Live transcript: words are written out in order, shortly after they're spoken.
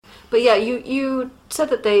But yeah, you said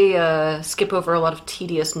that they skip over a lot of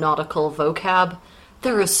tedious nautical vocab.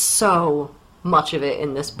 There is so much of it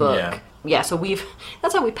in this book. Yeah. Yeah, so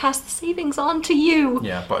that's how we pass the savings on to you.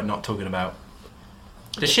 Yeah, but not talking about...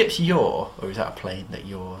 The ship's yaw, or is that a plane that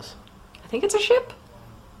yaws? I think it's a ship.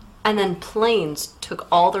 And then planes took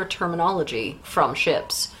all their terminology from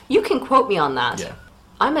ships. You can quote me on that. Yeah.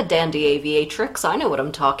 I'm a dandy aviatrix. I know what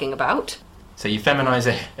I'm talking about. So you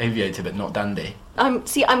feminise aviator, but not dandy. I'm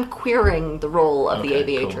queering the role of the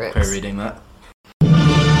aviatrix. Cool. Queer reading that.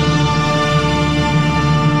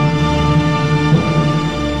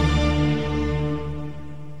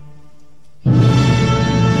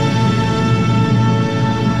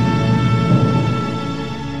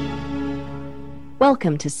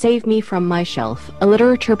 Welcome to Save Me From My Shelf, a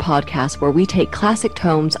literature podcast where we take classic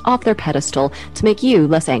tomes off their pedestal to make you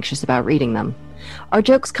less anxious about reading them. Our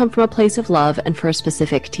jokes come from a place of love and for a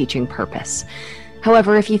specific teaching purpose.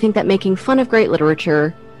 However, if you think that making fun of great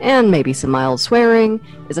literature, and maybe some mild swearing,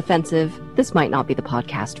 is offensive, this might not be the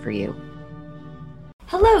podcast for you.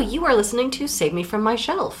 Hello, you are listening to Save Me From My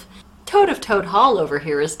Shelf. Toad of Toad Hall over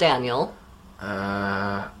here is Daniel.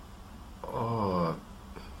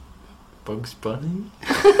 Bugs Bunny?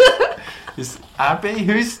 Is Abby?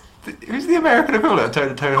 Who's the American equivalent of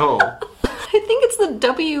Toad of Toad Hall? I think it's the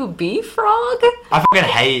WB Frog. I fucking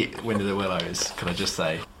hate Wind of the Willows, can I just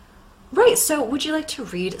say. Right, so would you like to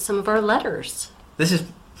read some of our letters? This is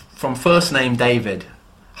from first name David.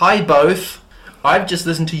 Hi both. I've just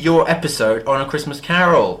listened to your episode on A Christmas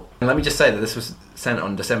Carol. And let me just say that this was sent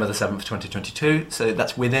on December the 7th, 2022, so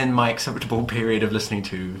that's within my acceptable period of listening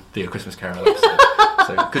to the A Christmas Carol episode.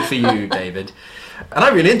 So good for you, David. And I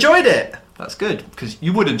really enjoyed it. That's good, because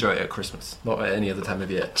you would enjoy it at Christmas, not at any other time of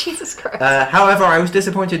year. Jesus Christ. However, I was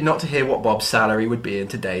disappointed not to hear what Bob's salary would be in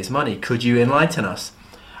today's money. Could you enlighten us?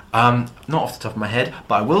 Not off the top of my head,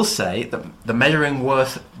 but I will say that the Measuring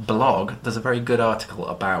Worth blog does a very good article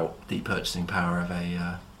about the purchasing power of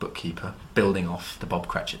a bookkeeper, building off the Bob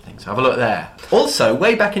Cratchit thing. So have a look there. Also,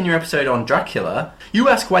 way back in your episode on Dracula, you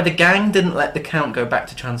asked why the gang didn't let the Count go back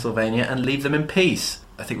to Transylvania and leave them in peace.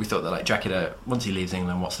 I think we thought that, like, Dracula, once he leaves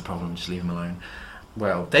England, what's the problem? Just leave him alone.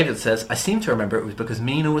 Well, David says, I seem to remember it was because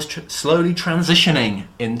Mina was slowly transitioning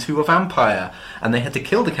into a vampire, and they had to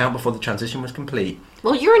kill the Count before the transition was complete.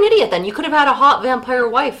 Well, you're an idiot then. You could have had a hot vampire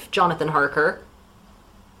wife, Jonathan Harker.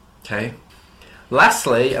 Okay.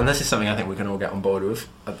 Lastly, and this is something I think we can all get on board with,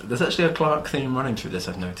 there's actually a Clark theme running through this,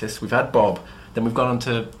 I've noticed. We've had Bob, then we've gone on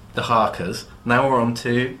to the Harkers, now we're on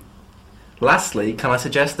to... Lastly, can I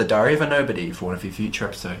suggest The Diary of a Nobody for one of your future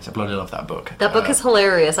episodes? I bloody love that book. That book is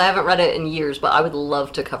hilarious. I haven't read it in years, but I would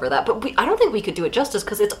love to cover that. But I don't think we could do it justice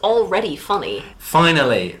because it's already funny.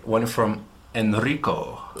 Finally, one from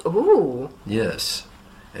Enrico. Ooh. Yes,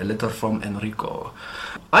 a letter from Enrico.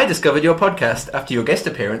 I discovered your podcast after your guest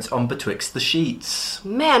appearance on Betwixt the Sheets.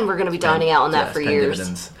 Man, we're going to be dining out on that for years.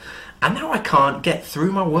 Dividends. And now I can't get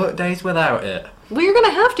through my work days without it. Well, you're going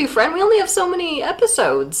to have to, friend. We only have so many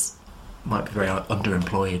episodes. Might be very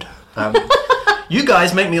underemployed. You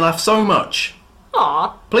guys make me laugh so much.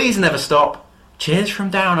 Aw. Please never stop. Cheers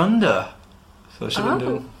from down under. So I should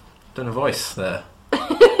have done a voice there. do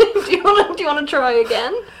you want to try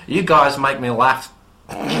again? You guys make me laugh.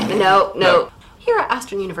 No. Here at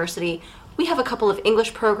Aston University, we have a couple of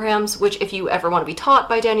English programs, which if you ever want to be taught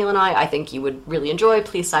by Daniel and I think you would really enjoy.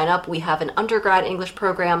 Please sign up. We have an undergrad English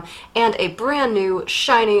program and a brand new,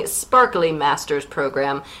 shiny, sparkly master's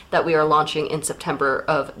program that we are launching in September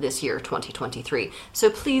of this year, 2023. So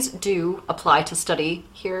please do apply to study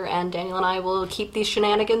here, and Daniel and I will keep these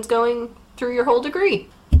shenanigans going through your whole degree.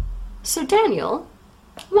 So Daniel,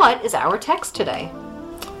 what is our text today?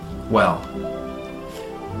 Well,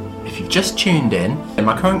 if you've just tuned in,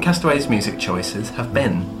 my current Castaways music choices have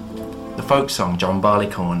been the folk song John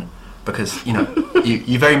Barleycorn, because, you know,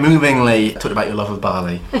 you very movingly talked about your love of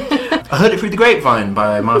barley. I Heard It Through the Grapevine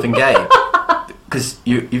by Marvin Gaye, because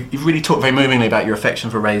you've really talked very movingly about your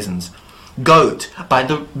affection for raisins. Goat by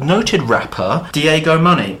the noted rapper Diego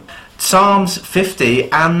Money. Psalms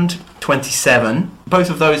 50 and 27,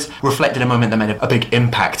 both of those reflected a moment that made a big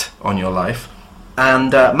impact on your life.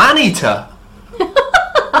 And Man-Eater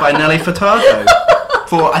by Nelly Furtado,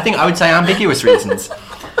 for, I think I would say, ambiguous reasons.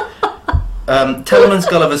 Teleman's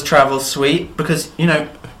Gulliver's Travels Suite, because, you know,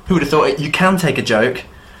 who would have thought it? You can take a joke.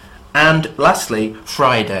 And lastly,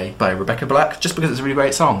 Friday by Rebecca Black, just because it's a really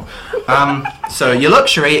great song. So your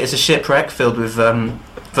luxury is a shipwreck filled with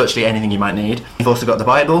virtually anything you might need. You've also got the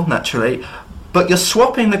Bible, naturally. But you're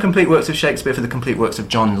swapping the complete works of Shakespeare for the complete works of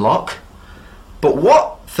John Locke. But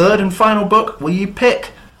what third and final book will you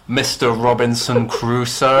pick, Mr. Robinson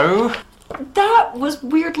Crusoe? That was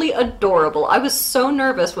weirdly adorable. I was so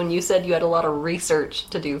nervous when you said you had a lot of research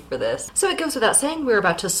to do for this. So it goes without saying, we're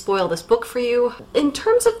about to spoil this book for you. In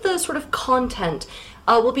terms of the sort of content,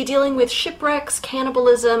 we'll be dealing with shipwrecks,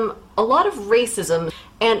 cannibalism, a lot of racism,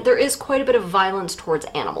 and there is quite a bit of violence towards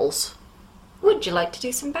animals. Would you like to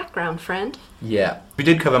do some background, friend? Yeah. We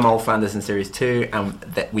did cover Mole Flanders in Series 2, and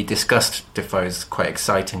that we discussed Defoe's quite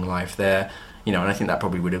exciting life there. You know, and I think that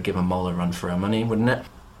probably would have given Mole a run for her money, wouldn't it?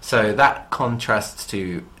 So that contrasts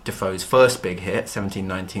to Defoe's first big hit,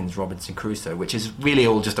 1719's Robinson Crusoe, which is really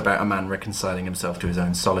all just about a man reconciling himself to his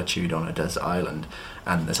own solitude on a desert island.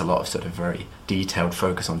 And there's a lot of sort of very detailed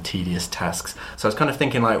focus on tedious tasks. So I was kind of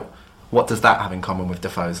thinking, like, what does that have in common with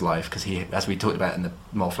Defoe's life? Because he, as we talked about in the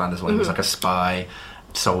Mole Flanders one, he was like a spy,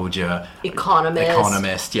 soldier,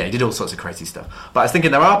 economist. Yeah, he did all sorts of crazy stuff. But I was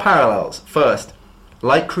thinking there are parallels. First,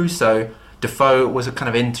 like Crusoe, Defoe was a kind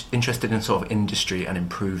of interested in sort of industry and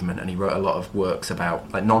improvement, and he wrote a lot of works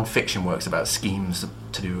about, like non-fiction works about schemes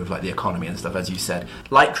to do with like the economy and stuff, as you said.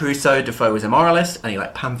 Like Crusoe, Defoe was a moralist, and he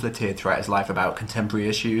like pamphleteered throughout his life about contemporary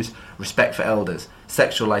issues, respect for elders,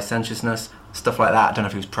 sexual licentiousness, stuff like that. I don't know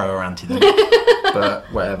if he was pro or anti then, but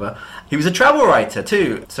whatever. He was a travel writer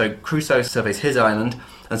too, so Crusoe surveys his island,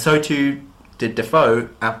 and so too did Defoe,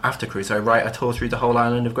 after Crusoe, write a tour through the whole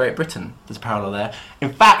island of Great Britain. There's a parallel there.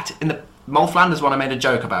 In fact, in the Mole Flanders one, I made a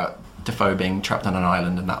joke about Defoe being trapped on an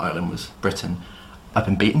island, and that island was Britain. I've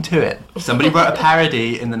been beaten to it. Somebody wrote a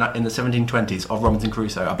parody in the 1720s of Robinson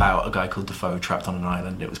Crusoe about a guy called Defoe trapped on an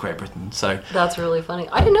island. It was Great Britain. So that's really funny.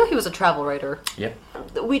 I didn't know he was a travel writer. Yep.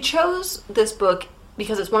 We chose this book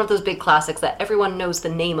because it's one of those big classics that everyone knows the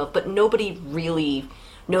name of, but nobody really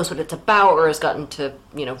knows what it's about or has gotten to,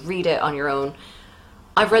 read it on your own.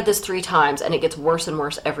 I've read this 3 times, and it gets worse and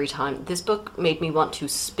worse every time. This book made me want to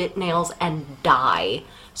spit nails and die.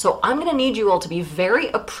 So I'm going to need you all to be very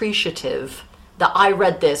appreciative that I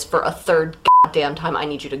read this for a 3rd goddamn time. I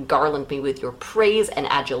need you to garland me with your praise and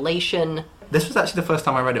adulation. This was actually the first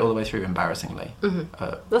time I read it all the way through, embarrassingly.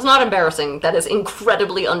 Mm-hmm. That's not embarrassing. That is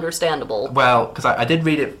incredibly understandable. Well, because I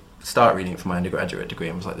did start reading it for my undergraduate degree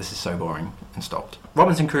and was like, this is so boring, and stopped.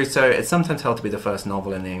 Robinson Crusoe is sometimes held to be the first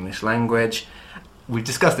novel in the English language. We've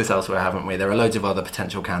discussed this elsewhere, haven't we? There are loads of other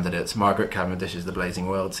potential candidates. Margaret Cavendish's The Blazing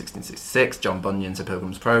World, 1666. John Bunyan's A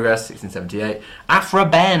Pilgrim's Progress, 1678. Aphra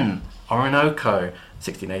Behn, Orinoco,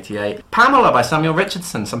 1688. Pamela by Samuel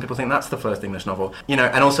Richardson. Some people think that's the first English novel.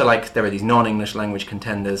 And also, like, there are these non-English language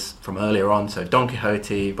contenders from earlier on. So Don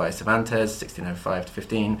Quixote by Cervantes, 1605 to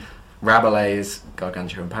 15. Rabelais'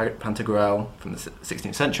 Gargantua and Pantagruel from the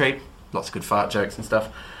 16th century. Lots of good fart jokes and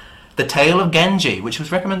stuff. The Tale of Genji, which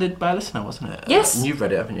was recommended by a listener, wasn't it? Yes. And you've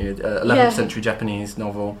read it, haven't you? 11th century Japanese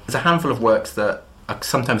novel. There's a handful of works that are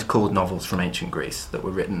sometimes called novels from ancient Greece that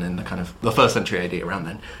were written in the 1st century AD, around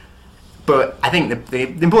then. But I think the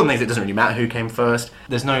important thing is it doesn't really matter who came first.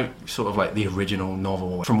 There's no sort of like the original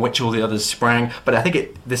novel from which all the others sprang. But I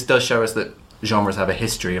think this does show us that genres have a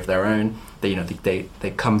history of their own. They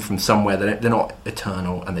come from somewhere. They're not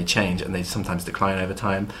eternal, and they change, and they sometimes decline over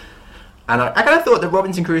time. And I kind of thought that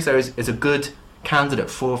Robinson Crusoe is a good candidate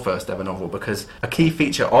for first ever novel, because a key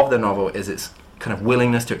feature of the novel is its kind of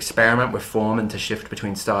willingness to experiment with form and to shift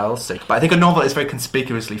between styles. But I think a novel is very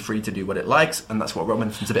conspicuously free to do what it likes, and that's what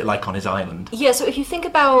Robinson's a bit like on his island. Yeah, so if you think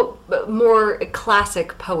about more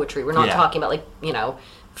classic poetry, we're not talking about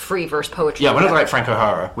free verse poetry. Yeah, we're not like Frank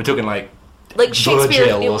O'Hara. We're talking like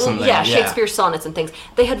Shakespeare or something. Shakespeare sonnets and things.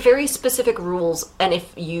 They had very specific rules, and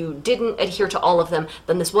if you didn't adhere to all of them,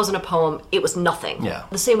 then this wasn't a poem, it was nothing. Yeah.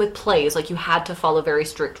 The same with plays, you had to follow very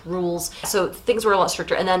strict rules, so things were a lot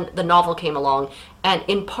stricter, and then the novel came along, and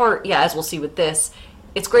in part, as we'll see with this,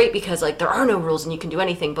 it's great because there are no rules and you can do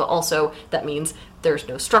anything, but also that means there's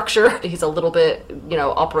no structure. He's a little bit,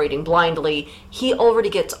 operating blindly. He already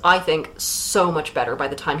gets, I think, so much better by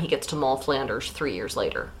the time he gets to Mole Flanders 3 years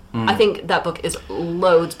later. I think that book is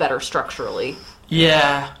loads better structurally.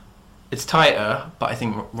 Yeah, it's tighter, but I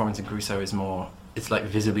think Robinson Crusoe is it's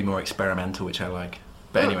visibly more experimental, which I like.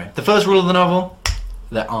 But anyway, the first rule of the novel,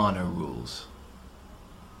 there are no rules.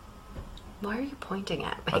 Why are you pointing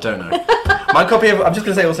at me? I don't know. I'm just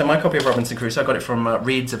going to say also, my copy of Robinson Crusoe, I got it from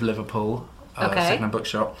Reeds of Liverpool, second-hand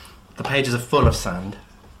bookshop. The pages are full of sand.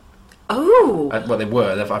 Oh! Well, they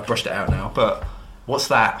were. I've brushed it out now. But what's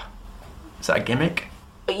that? Is that a gimmick?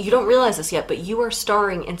 You don't realize this yet, but you are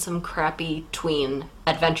starring in some crappy tween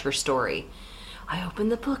adventure story. I opened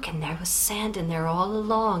the book and there was sand in there all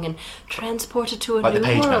along and transported to a new world. Like the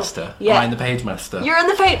Page Master? Yeah. Am I in the Page Master? You're in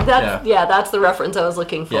the Page... that's the reference I was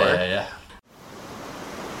looking for. Yeah.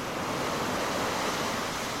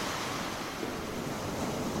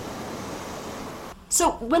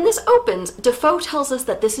 So when this opens, Defoe tells us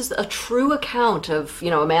that this is a true account of,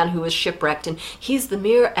 a man who was shipwrecked, and he's the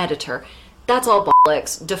mere editor. That's all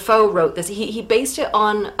bollocks. Defoe wrote this. He based it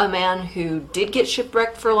on a man who did get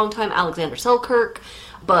shipwrecked for a long time, Alexander Selkirk,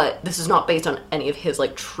 but this is not based on any of his,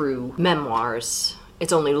 true memoirs.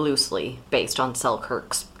 It's only loosely based on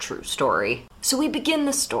Selkirk's true story. So we begin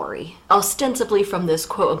the story, ostensibly from this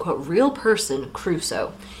quote-unquote real person,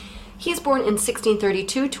 Crusoe. He's born in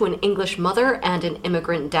 1632 to an English mother and an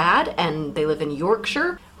immigrant dad, and they live in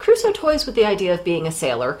Yorkshire. Crusoe toys with the idea of being a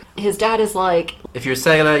sailor. His dad is like, if you're a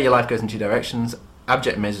sailor, your life goes in two directions,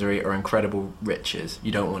 abject misery or incredible riches.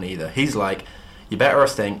 You don't want either. He's like, you're better off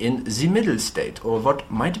staying in the middle state, or what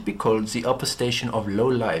might be called the upper station of low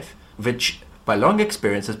life, which by long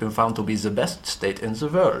experience has been found to be the best state in the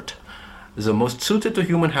world. The most suited to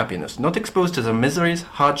human happiness, not exposed to the miseries,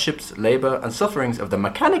 hardships, labour and sufferings of the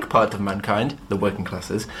mechanic part of mankind, the working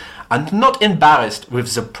classes, and not embarrassed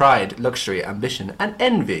with the pride, luxury, ambition and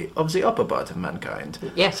envy of the upper part of mankind.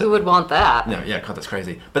 Yes, who would want that? No, yeah, God, that's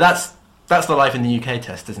crazy. But that's the life in the UK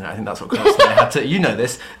test, isn't it? I think that's what Crusoe had to. You know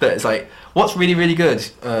this. That it's like, what's really, really good?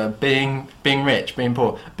 Being rich, being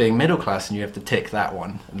poor, being middle class, and you have to tick that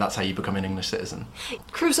one, and that's how you become an English citizen.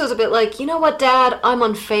 Crusoe's a bit like, you know what, Dad? I'm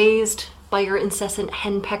unfazed by your incessant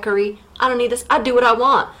henpeckery. I don't need this. I do what I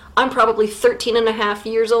want. I'm probably 13 and a half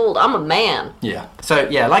years old. I'm a man. Yeah. So,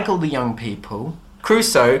 yeah, like all the young people,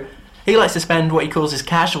 Crusoe, he likes to spend what he calls his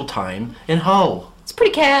casual time in Hull. It's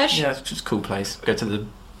pretty cash. Yeah, it's just a cool place. Go to the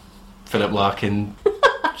Philip Larkin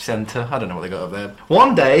Centre. I don't know what they got up there.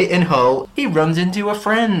 One day in Hull, he runs into a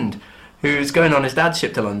friend who's going on his dad's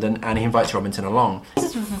ship to London, and he invites Robinson along.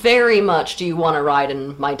 This is very much, do you want to ride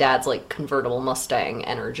in my dad's, convertible Mustang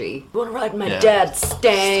energy? You want to ride in my dad's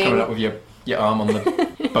Stang? Coming up with your arm on the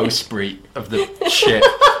bowsprit of the ship.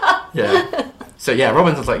 Yeah. So, yeah,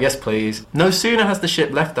 Robinson's like, yes, please. No sooner has the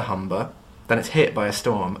ship left the Humber than it's hit by a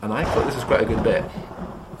storm, and I thought this was quite a good bit.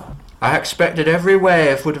 I expected every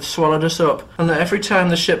wave would have swallowed us up, and that every time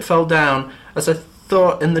the ship fell down, as I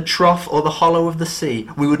thought in the trough or the hollow of the sea,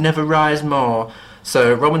 we would never rise more.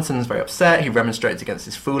 So Robinson's very upset, he remonstrates against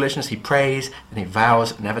his foolishness, he prays, and he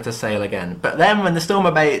vows never to sail again. But then when the storm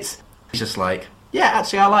abates, he's just like, yeah,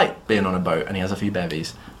 actually I like being on a boat, and he has a few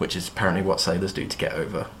bevies, which is apparently what sailors do to get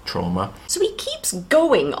over trauma. So he keeps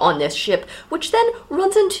going on this ship, which then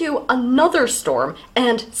runs into another storm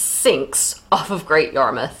and sinks off of Great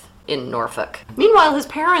Yarmouth in Norfolk. Meanwhile, his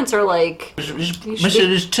parents are like, Missing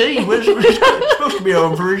his tea. Where's supposed to be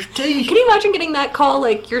on for his tea? Can you imagine getting that call,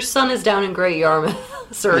 like, your son is down in Great Yarmouth,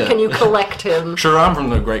 sir, yeah. Can you collect him? Sure, I'm from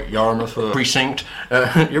the Great Yarmouth precinct.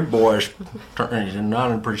 Your boy's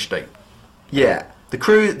not in pretty state. Yeah, the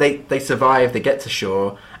crew, they survive, they get to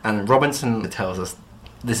shore, and Robinson tells us,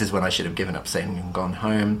 this is when I should have given up sailing and gone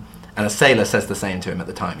home. And a sailor says the same to him at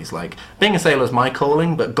the time. He's like, being a sailor is my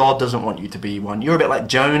calling, but God doesn't want you to be one. You're a bit like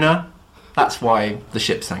Jonah. That's why the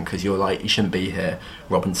ship sank, because you're like, you shouldn't be here,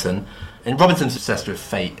 Robinson. And Robinson's obsessed with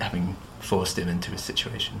fate having forced him into his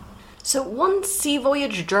situation. So one sea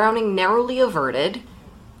voyage drowning narrowly averted,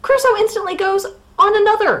 Crusoe instantly goes on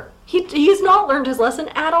another. He's not learned his lesson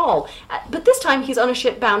at all. But this time he's on a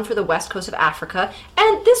ship bound for the west coast of Africa,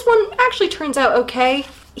 and this one actually turns out okay.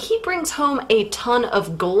 He brings home a ton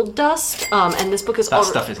of gold dust, and this book is that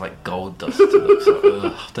stuff is like gold dust. Don't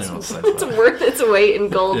know what to say. It's worth its weight in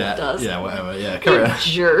gold dust. Yeah, whatever. Yeah, carry on.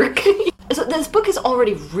 Jerk. So this book is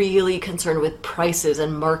already really concerned with prices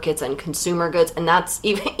and markets and consumer goods, and that's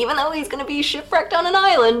even though he's going to be shipwrecked on an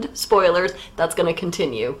island, spoilers, that's going to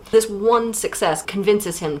continue. This one success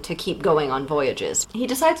convinces him to keep going on voyages. He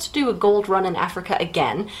decides to do a gold run in Africa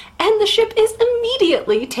again, and the ship is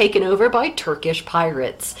immediately taken over by Turkish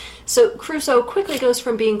pirates. So Crusoe quickly goes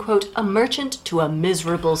from being, quote, a merchant to a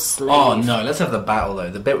miserable slave. Oh no, let's have the battle though.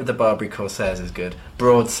 The bit with the Barbary Corsairs is good.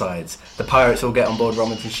 Broadsides. The pirates all get on board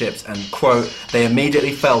Robinson's ships and, quote, they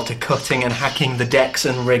immediately fell to cutting and hacking the decks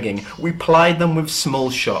and rigging. We plied them with small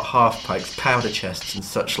shot, half pikes, powder chests and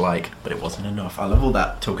such like. But it wasn't enough. I love all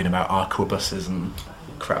that talking about arquebuses and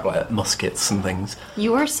crap like muskets and things.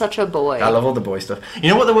 You are such a boy. I love all the boy stuff. You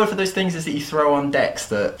know what the word for those things is that you throw on decks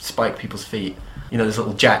that spike people's feet? You know, those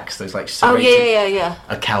little jacks, those like serrated... Oh, yeah.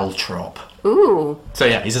 A caltrop. Ooh. So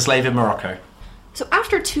yeah, he's a slave in Morocco. So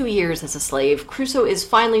after 2 years as a slave, Crusoe is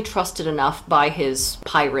finally trusted enough by his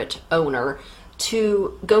pirate owner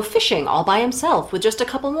to go fishing all by himself with just a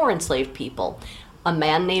couple more enslaved people. A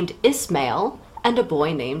man named Ismail and a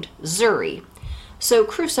boy named Zuri. So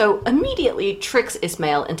Crusoe immediately tricks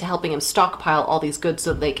Ismail into helping him stockpile all these goods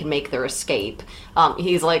so that they can make their escape.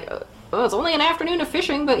 He's like... Oh, it's only an afternoon of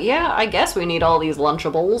fishing, but yeah, I guess we need all these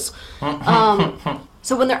Lunchables.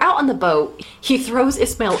 So when they're out on the boat, he throws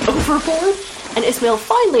Ismail overboard, and Ismail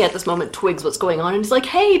finally at this moment twigs what's going on, and he's like,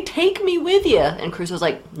 hey, take me with you. And Crusoe's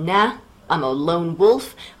like, nah, I'm a lone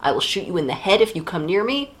wolf. I will shoot you in the head if you come near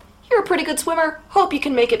me. You're a pretty good swimmer. Hope you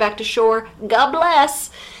can make it back to shore. God bless.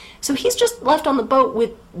 So he's just left on the boat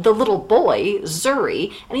with the little boy,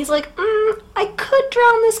 Zuri, and he's like, I could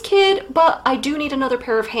drown this kid, but I do need another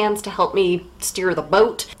pair of hands to help me steer the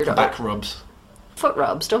boat. Back rubs. Foot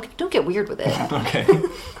rubs. Don't get weird with it. Okay.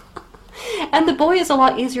 And the boy is a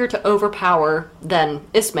lot easier to overpower than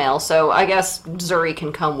Ismail, so I guess Zuri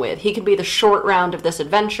can come with. He can be the short round of this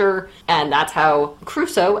adventure, and that's how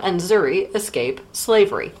Crusoe and Zuri escape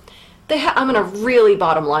slavery. I'm going to really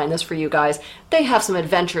bottom line this for you guys. They have some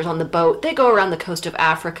adventures on the boat. They go around the coast of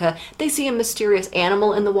Africa. They see a mysterious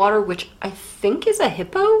animal in the water, which I think is a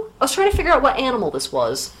hippo? I was trying to figure out what animal this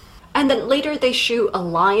was. And then later they shoot a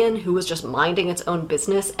lion who was just minding its own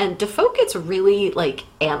business, and Defoe gets really,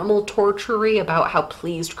 animal torture-y about how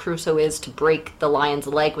pleased Crusoe is to break the lion's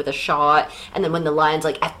leg with a shot, and then when the lion's,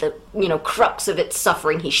 at the, crux of its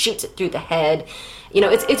suffering, he shoots it through the head.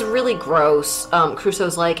 It's really gross.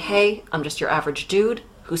 Crusoe's like, hey, I'm just your average dude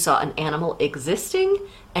who saw an animal existing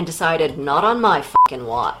and decided not on my fucking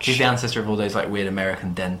watch. He's the ancestor of all those, weird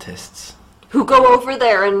American dentists. Who go over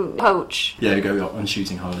there and poach. Yeah, who go on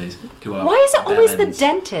shooting holidays. Why is it always the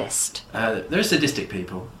dentist? They're sadistic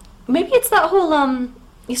people. Maybe it's that whole,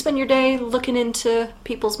 you spend your day looking into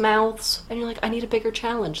people's mouths, and you're like, I need a bigger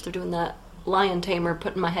challenge. They're doing that lion tamer,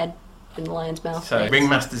 putting my head in the lion's mouth. So,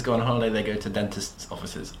 ringmasters go on holiday, they go to dentists'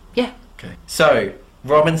 offices. Yeah. Okay. So,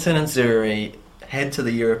 Robinson and Zuri head to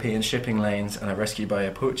the European shipping lanes and are rescued by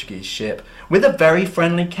a Portuguese ship with a very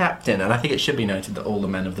friendly captain. And I think it should be noted that all the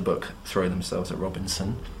men of the book throw themselves at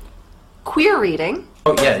Robinson. Queer reading.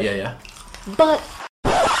 Oh, yeah. But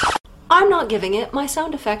I'm not giving it my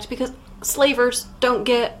sound effect because slavers don't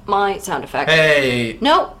get my sound effect. Hey!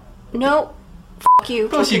 No. F*** you.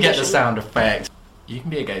 Of course you get the sound effect. You can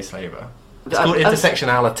be a gay slaver. It's called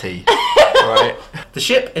intersectionality. Right. The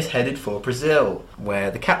ship is headed for Brazil, where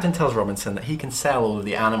the captain tells Robinson that he can sell all of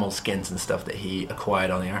the animal skins and stuff that he acquired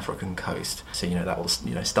on the African coast. So, that will,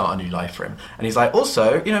 start a new life for him. And he's like,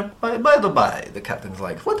 also, by the by, the captain's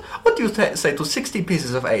like, what do you say to 60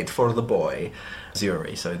 pieces of 8 for the boy?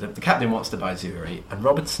 Zuri. So the captain wants to buy Zuri, and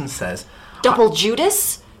Robinson says... Double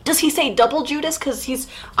Judas? Does he say double Judas? Because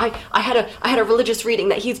I had a religious reading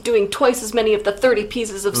that he's doing twice as many of the 30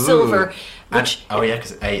 pieces of silver. Which,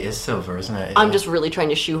 because 8 is silver, isn't it? I'm just really trying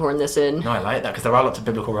to shoehorn this in. No, I like that, because there are lots of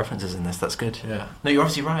biblical references in this. That's good, yeah. No, you're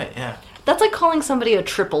obviously right, yeah. That's like calling somebody a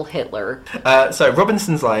triple Hitler. So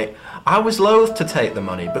Robinson's like, I was loath to take the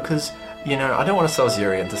money because, I don't want to sell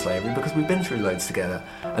Zuri into slavery because we've been through loads together.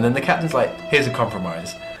 And then the captain's like, here's a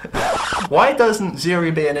compromise. Why doesn't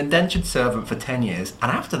Zuri be an indentured servant for 10 years,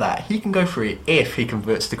 and after that he can go free if he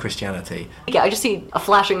converts to Christianity? Yeah, I just see a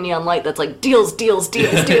flashing neon light that's like, deals. It's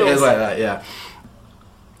like that, yeah.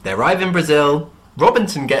 They arrive in Brazil.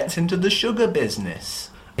 Robinson gets into the sugar business.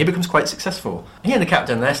 He becomes quite successful. He and the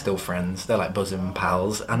captain, they're still friends. They're like bosom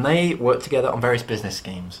pals, and they work together on various business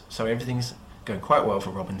schemes. So everything's going quite well for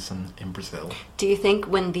Robinson in Brazil. Do you think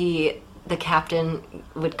when the captain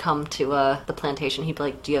would come to the plantation, he'd be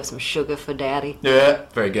like, do you have some sugar for daddy? Yeah,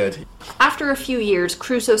 very good. After a few years,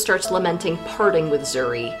 Crusoe starts lamenting parting with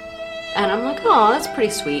Zuri. And I'm like, oh, that's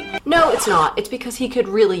pretty sweet. No, it's not. It's because he could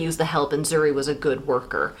really use the help, and Zuri was a good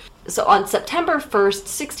worker. So on September 1st,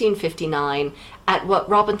 1659, at what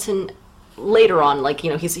Robinson later on,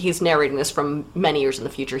 he's narrating this from many years in the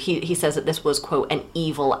future, he says that this was, quote, an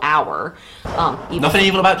evil hour. Nothing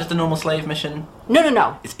evil about just a normal slave mission?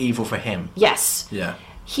 No. It's evil for him. Yes. Yeah.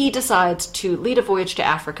 He decides to lead a voyage to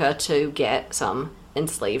Africa to get some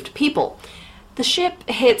enslaved people. The ship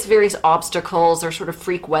hits various obstacles or sort of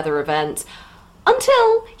freak weather events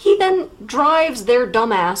until he then drives their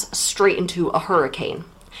dumbass straight into a hurricane.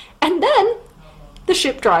 And then the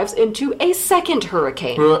ship drives into a second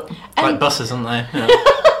hurricane. Like buses, aren't they?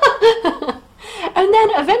 Yeah. And then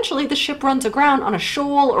eventually the ship runs aground on a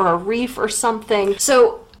shoal or a reef or something.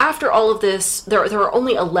 So after all of this, there are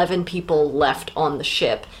only 11 people left on the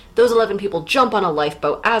ship. Those 11 people jump on a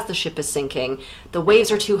lifeboat as the ship is sinking. The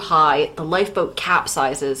waves are too high. The lifeboat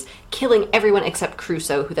capsizes, killing everyone except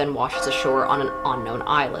Crusoe, who then washes ashore on an unknown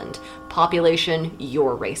island. Population,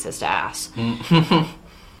 your racist ass.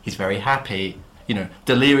 He's very happy,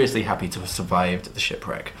 deliriously happy to have survived the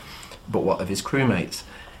shipwreck. But what of his crewmates?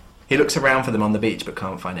 He looks around for them on the beach but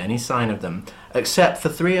can't find any sign of them, except for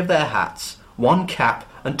 3 of their hats, 1 cap,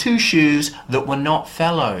 and 2 shoes that were not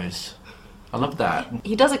fellows. I love that.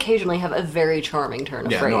 He does occasionally have a very charming turn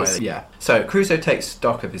of phrase. Yeah. So Crusoe takes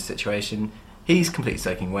stock of his situation. He's completely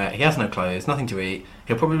soaking wet. He has no clothes, nothing to eat.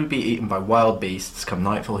 He'll probably be eaten by wild beasts come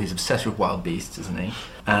nightfall. He's obsessed with wild beasts, isn't he?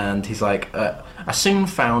 And he's like, I soon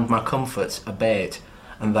found my comforts abate,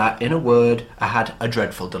 and that, in a word, I had a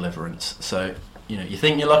dreadful deliverance. So, you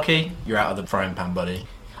think you're lucky, you're out of the frying pan, buddy.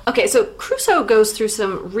 Okay, so Crusoe goes through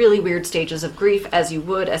some really weird stages of grief, as you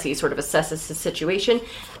would, as he sort of assesses his situation,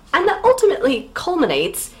 and that ultimately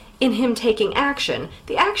culminates in him taking action.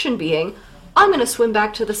 The action being, I'm going to swim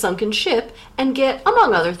back to the sunken ship and get,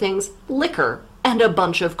 among other things, liquor and a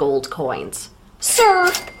bunch of gold coins.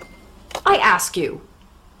 Sir, I ask you,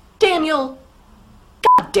 Daniel,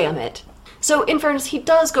 God damn it. So, in fairness, he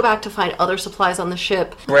does go back to find other supplies on the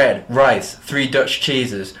ship. Bread, rice, 3 Dutch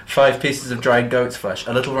cheeses, 5 pieces of dried goat's flesh,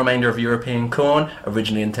 a little remainder of European corn,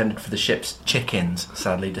 originally intended for the ship's chickens,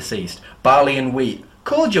 sadly deceased, barley and wheat,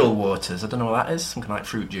 cordial waters, I don't know what that is, some kind of like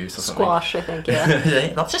fruit juice or something. Squash, I think,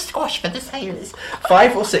 yeah. Lots of squash for the sailors.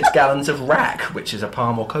 5 or 6 gallons of rack, which is a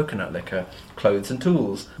palm or coconut liquor, clothes and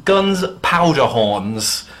tools, guns, powder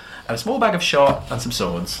horns, and a small bag of shot and some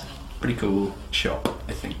swords. Pretty cool shop,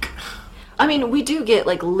 I think. I mean, we do get,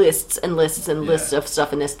 like, lists and lists and lists of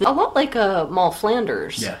stuff in this. A lot like Maul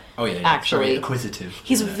Flanders. Yeah. Oh, yeah. Actually. Very acquisitive.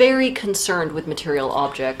 He's very concerned with material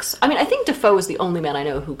objects. I mean, I think Defoe is the only man I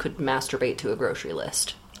know who could masturbate to a grocery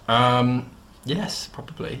list. Yes,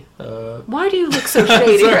 probably. Why do you look so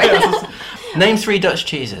shady right now? Name 3 Dutch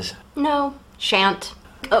cheeses. No, shan't.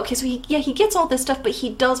 Okay, so he gets all this stuff, but he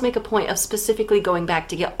does make a point of specifically going back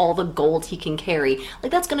to get all the gold he can carry.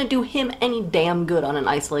 Like, that's going to do him any damn good on an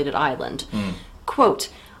isolated island. Quote,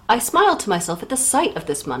 I smiled to myself at the sight of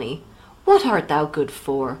this money. What art thou good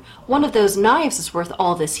for? One of those knives is worth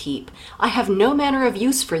all this heap. I have no manner of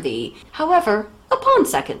use for thee. However, upon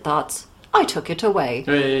second thoughts, I took it away.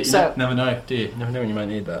 You never know, do you? Never know when you might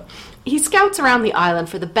need that. He scouts around the island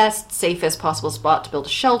for the best, safest possible spot to build a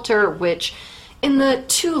shelter, which, in the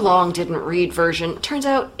too long didn't read version, turns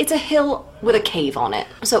out it's a hill with a cave on it.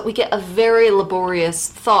 So we get a very laborious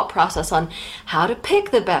thought process on how to pick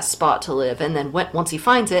the best spot to live, and then once he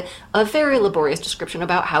finds it, a very laborious description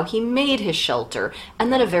about how he made his shelter,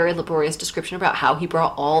 and then a very laborious description about how he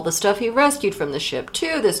brought all the stuff he rescued from the ship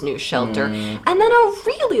to this new shelter, and then a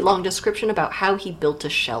really long description about how he built a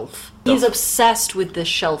shelf. He's obsessed with this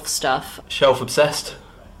shelf stuff. Shelf obsessed.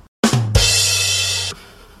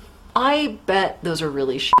 I bet those are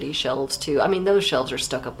really shitty shelves, too. I mean, those shelves are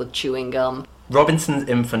stuck up with chewing gum. Robinson's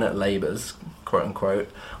infinite labours, quote-unquote,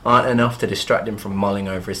 aren't enough to distract him from mulling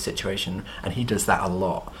over his situation, and he does that a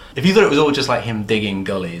lot. If you thought it was all just like him digging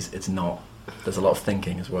gullies, it's not. There's a lot of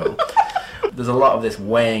thinking as well. There's a lot of this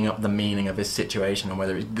weighing up the meaning of his situation and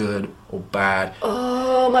whether it's good or bad.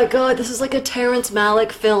 Oh my god, this is like a Terrence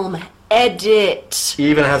Malick film. Edit! He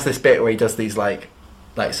even has this bit where he does these, like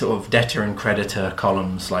sort of debtor and creditor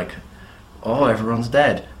columns, like, oh, everyone's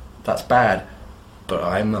dead, that's bad, but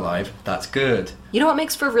I'm alive, that's good. You know what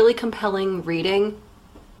makes for really compelling reading?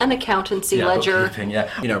 An accountancy ledger.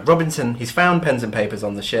 Yeah. Robinson, he's found pens and papers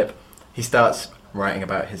on the ship. He starts writing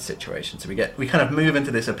about his situation. So we kind of move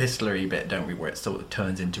into this epistolary bit, don't we, where it sort of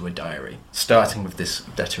turns into a diary, starting with this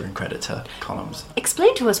debtor and creditor columns.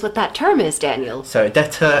 Explain to us what that term is, Daniel. So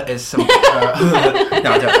debtor is some... no, I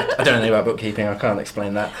don't know anything about bookkeeping, I can't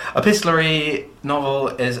explain that. Epistolary novel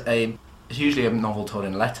is usually a novel told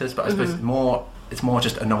in letters, but I suppose it's more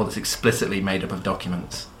just a novel that's explicitly made up of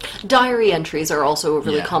documents. Diary entries are also a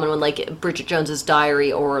really common one, like Bridget Jones's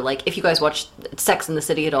diary, or like if you guys watch Sex and the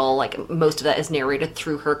City at all, like most of that is narrated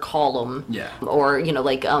through her column. Yeah. Or,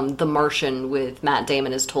 like The Martian with Matt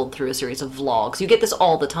Damon is told through a series of vlogs. You get this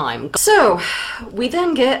all the time. So, we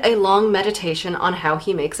then get a long meditation on how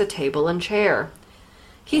he makes a table and chair.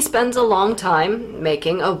 He spends a long time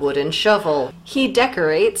making a wooden shovel. He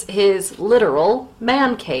decorates his literal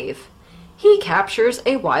man cave. He captures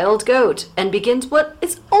a wild goat and begins what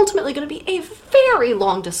is ultimately going to be a very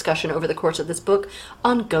long discussion over the course of this book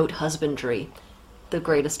on goat husbandry. The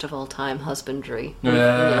greatest of all time husbandry.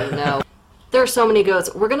 No. There are so many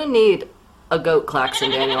goats. We're going to need a goat klaxon,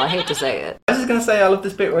 Daniel. I hate to say it. I was just going to say, I love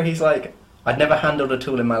this bit where he's like, I'd never handled a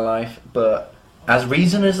tool in my life, but as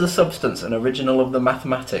reason is the substance and original of the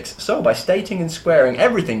mathematics, so by stating and squaring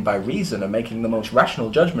everything by reason and making the most rational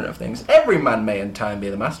judgment of things, every man may in time be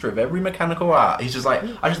the master of every mechanical art. He's just like,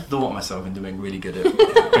 I just thought myself into being really good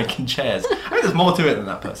at making chairs. I think there's more to it than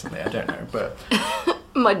that, personally, I don't know, but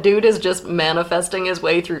My dude is just manifesting his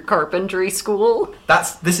way through carpentry school.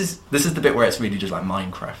 This is the bit where it's really just like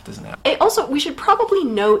Minecraft, isn't it? Also, we should probably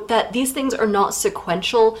note that these things are not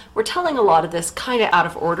sequential. We're telling a lot of this kind of out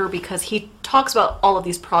of order because he talks about all of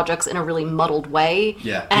these projects in a really muddled way.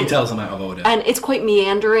 Yeah, he tells them out of order. And it's quite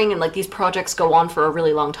meandering, and like these projects go on for a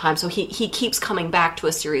really long time, so he keeps coming back to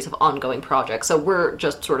a series of ongoing projects. So we're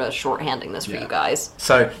just sort of shorthanding this for you guys.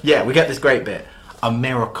 So, yeah, we get this great bit. A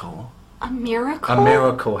miracle. A miracle? A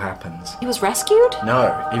miracle happens. He was rescued?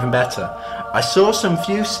 No, even better. I saw some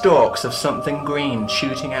few stalks of something green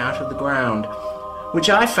shooting out of the ground,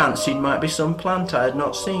 which I fancied might be some plant I had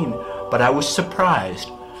not seen, but I was surprised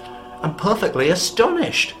and perfectly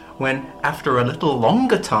astonished when, after a little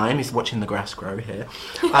longer time, he's watching the grass grow here,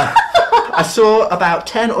 I saw about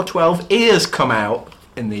 10 or 12 ears come out,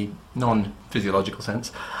 in the non-physiological sense,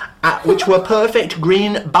 which were perfect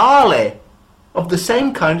green barley, of the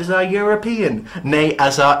same kind as our European, nay,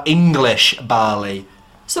 as our English barley.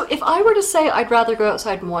 So if I were to say I'd rather go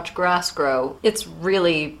outside and watch grass grow, it's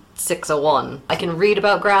really 601. I can read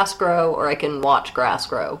about grass grow, or I can watch grass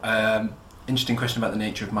grow. Interesting question about the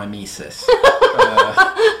nature of mimesis.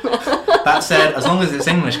 That said, as long as it's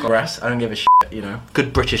English grass, I don't give a shit, you know.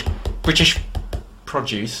 Good British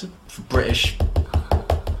produce for British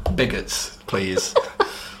bigots, please.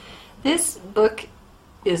 This book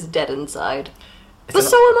is dead inside. But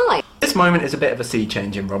so am I. This moment is a bit of a sea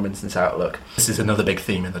change in Robinson's outlook. This is another big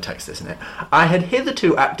theme in the text, isn't it? I had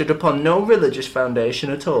hitherto acted upon no religious foundation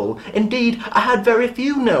at all. Indeed, I had very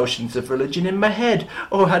few notions of religion in my head,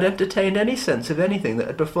 or had entertained any sense of anything that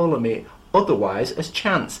had befallen me otherwise as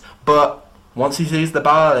chance. But once he sees the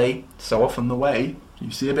barley, so often the way,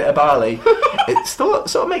 you see a bit of barley, it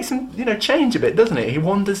sort of makes him, change a bit, doesn't it? He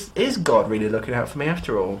wonders, is God really looking out for me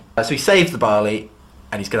after all? So he saves the barley,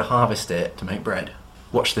 and he's going to harvest it to make bread.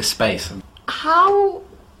 Watch this space. How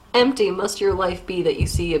empty must your life be that you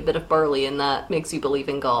see a bit of barley and that makes you believe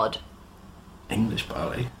in God? English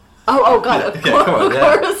barley. Oh God, of come on,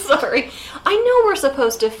 course, sorry. I know we're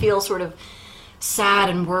supposed to feel sort of sad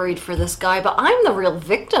and worried for this guy, but I'm the real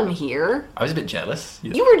victim here. I was a bit jealous.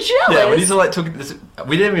 You were jealous? Yeah, when he's like talking this,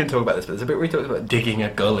 we didn't even talk about this, but there's a bit where he talks about digging a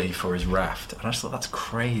gully for his raft, and I just thought, that's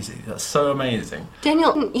crazy. That's so amazing.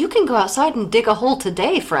 Daniel, you can go outside and dig a hole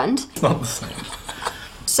today, friend. It's not the same.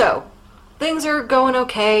 So, things are going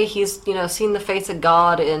okay. He's, seen the face of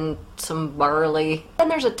God in some barley. Then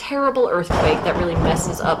there's a terrible earthquake that really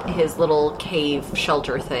messes up his little cave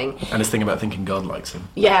shelter thing. And his thing about thinking God likes him.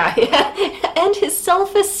 Yeah. And his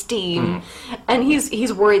self-esteem. And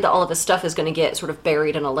he's worried that all of his stuff is going to get sort of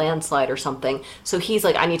buried in a landslide or something. So he's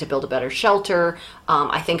like, I need to build a better shelter.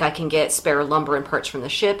 I think I can get spare lumber and parts from the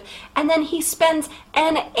ship. And then he spends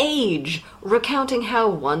an age recounting how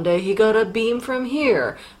one day he got a beam from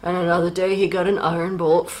here, and another day he got an iron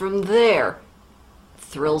bolt from there.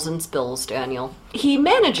 Thrills and spills, Daniel. He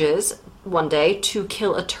manages, one day, to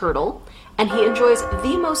kill a turtle, and he enjoys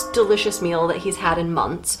the most delicious meal that he's had in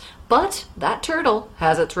months, but that turtle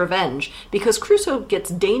has its revenge, because Crusoe gets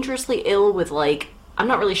dangerously ill with, I'm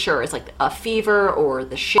not really sure, it's like a fever or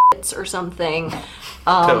the shits or something.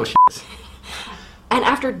 Total shits. And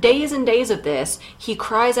after days and days of this, he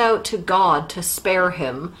cries out to God to spare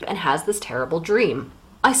him, and has this terrible dream.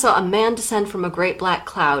 I saw a man descend from a great black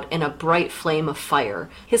cloud in a bright flame of fire.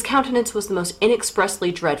 His countenance was the most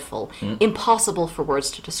inexpressibly dreadful, impossible for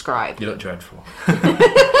words to describe. You look dreadful.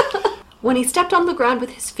 When he stepped on the ground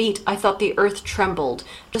with his feet, I thought the earth trembled,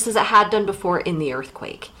 just as it had done before in the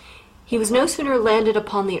earthquake. He was no sooner landed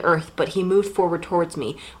upon the earth, but he moved forward towards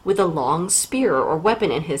me, with a long spear or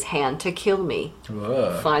weapon in his hand to kill me.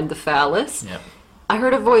 Whoa. Find the phallus? Yep. I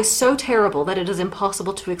heard a voice so terrible that it is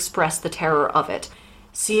impossible to express the terror of it.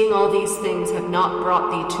 Seeing all these things have not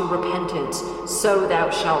brought thee to repentance, so thou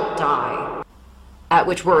shalt die. At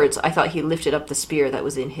which words I thought he lifted up the spear that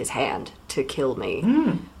was in his hand to kill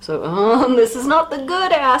me. So, this is not the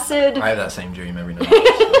good acid. I have that same dream every night.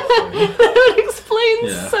 That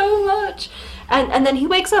explains so much. And then he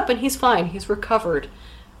wakes up and he's fine. He's recovered.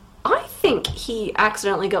 I think he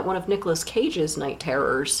accidentally got one of Nicolas Cage's night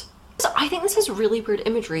terrors. So I think this is really weird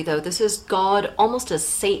imagery, though. This is God almost as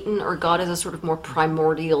Satan, or God as a sort of more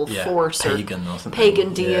primordial force. Pagan or something.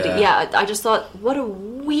 Pagan deity. Yeah, I just thought, what a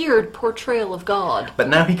weird portrayal of God. But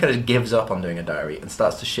now he kind of gives up on doing a diary and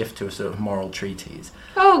starts to shift to a sort of moral treatise.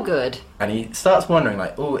 Oh, good. And he starts wondering,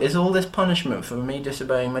 is all this punishment for me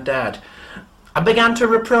disobeying my dad? I began to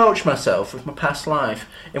reproach myself with my past life,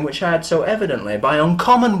 in which I had so evidently, by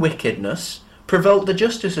uncommon wickedness, provoked the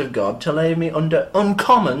justice of God to lay me under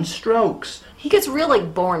uncommon strokes. He gets real,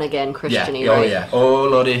 like, born-again Christian-y, yeah. right? Oh, yeah. Oh,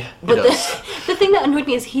 lordy. But the thing that annoyed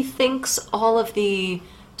me is he thinks all of the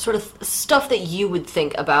sort of stuff that you would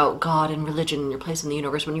think about God and religion and your place in the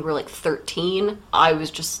universe when you were, like, 13. I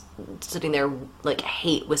was just sitting there, like,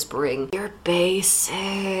 hate whispering, "You're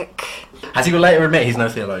basic." As he will later admit, he's no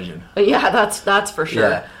theologian. Yeah, that's for sure.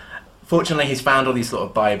 Yeah. Fortunately, he's found all these sort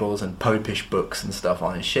of Bibles and popish books and stuff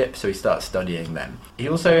on his ship, so he starts studying them. He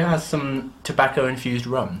also has some tobacco-infused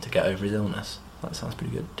rum to get over his illness. That sounds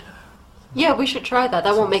pretty good. Yeah, we should try that.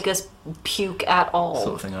 That won't make us puke at all.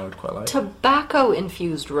 Sort of thing I would quite like.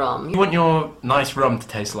 Tobacco-infused rum. You want your nice rum to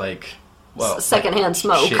taste like, well... secondhand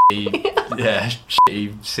smoke. Shitty, yeah,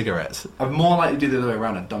 shitty cigarettes. I'm more likely to do the other way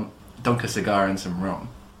around and dunk a cigar and some rum.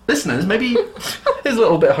 Listeners, maybe here's a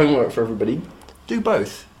little bit of homework for everybody. Do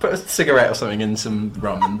both. Put a cigarette or something in some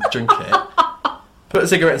rum and drink it. Put a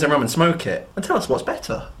cigarette in some rum and smoke it. And tell us what's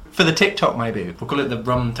better. For the TikTok, maybe. We'll call it the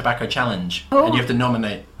Rum Tobacco Challenge. Oh, and you have to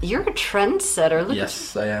nominate. You're a trendsetter. Look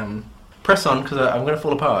Yes, I am. Press on, because I'm going to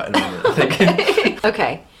fall apart in a minute, I think.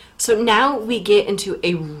 Okay, so now we get into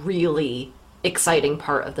a really exciting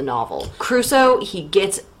part of the novel. Crusoe, he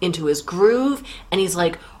gets into his groove, and he's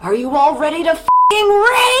like, "Are you all ready to f***ing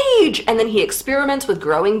rage?" And then he experiments with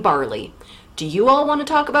growing barley. Do you all want to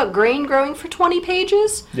talk about grain growing for 20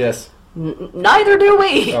 pages? Yes. Neither do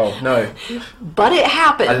we. Oh, no. But it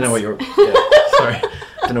happens. I didn't know what you were... Yeah, sorry.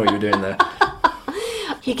 I didn't know what you were doing there.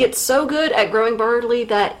 He gets so good at growing barley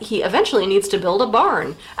that he eventually needs to build a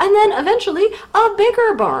barn. And then eventually a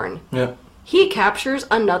bigger barn. Yeah. He captures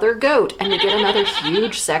another goat, and we get another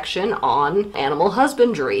huge section on animal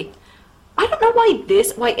husbandry. I don't know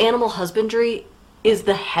why animal husbandry is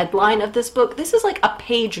the headline of this book. This is like a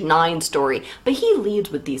page 9 story, but he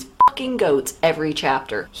leads with these fucking goats every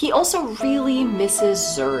chapter. He also really misses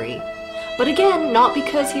Zuri. But again, not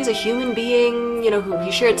because he's a human being, who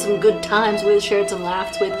he shared some good times with, shared some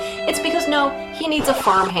laughs with. It's because, no, he needs a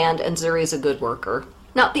farmhand, and Zuri's a good worker.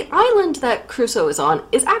 Now, the island that Crusoe is on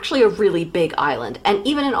is actually a really big island, and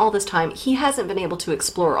even in all this time, he hasn't been able to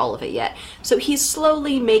explore all of it yet. So he's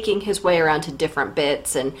slowly making his way around to different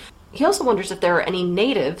bits, and he also wonders if there are any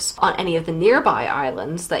natives on any of the nearby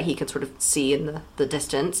islands that he can sort of see in the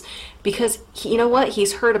distance, because, you know what,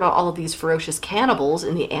 he's heard about all of these ferocious cannibals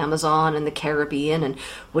in the Amazon and the Caribbean, and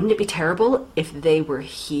wouldn't it be terrible if they were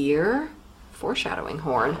here? Foreshadowing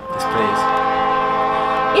horn. Yes, please.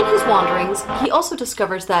 In his wanderings, he also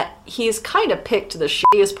discovers that he's kind of picked the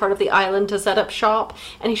shittiest part of the island to set up shop,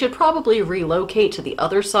 and he should probably relocate to the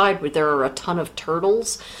other side where there are a ton of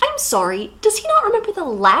turtles. I'm sorry, does he not remember the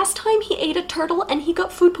last time he ate a turtle and he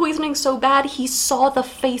got food poisoning so bad he saw the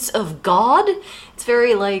face of God? It's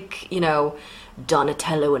very like,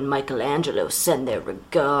 Donatello and Michelangelo send their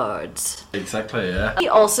regards. Exactly, yeah. He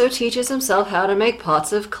also teaches himself how to make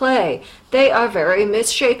pots of clay. They are very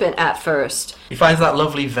misshapen at first. He finds that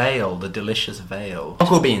lovely veil, the delicious veil.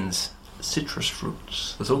 Cocoa beans, citrus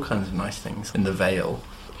fruits. There's all kinds of nice things in the veil.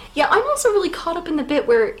 Yeah, I'm also really caught up in the bit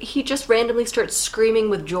where he just randomly starts screaming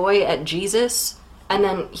with joy at Jesus, and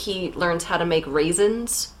then he learns how to make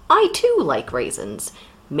raisins. I too like raisins.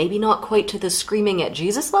 Maybe not quite to the screaming at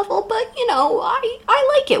Jesus level, but,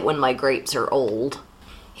 I like it when my grapes are old.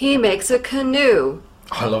 He makes a canoe.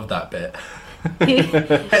 I love that bit. He's like,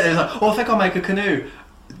 I think I'll make a canoe.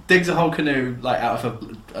 Digs a whole canoe, out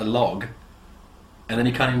of a log, and then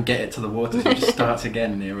he can't even get it to the water, so he just starts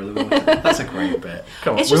again nearer the water. That's a great bit.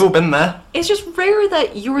 Come on, we've all been there. It's just rare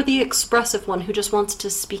that you're the expressive one who just wants to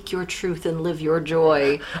speak your truth and live your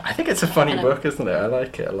joy. I think it's a funny book, isn't it? I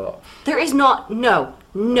like it a lot. There is not...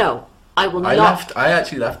 No, I will not... I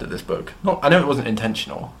actually laughed at this book. I know it wasn't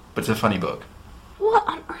intentional, but it's a funny book. What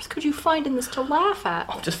on earth could you find in this to laugh at?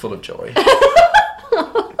 I'm just full of joy.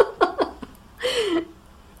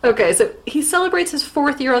 Okay, so he celebrates his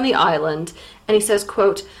 4th year on the island, and he says,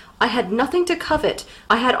 quote, "I had nothing to covet.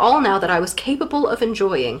 I had all now that I was capable of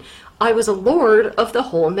enjoying. I was a lord of the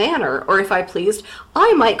whole manor, or if I pleased,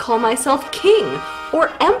 I might call myself king, or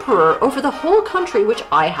emperor over the whole country which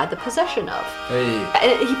I had the possession of." Hey.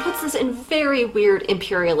 And he puts this in very weird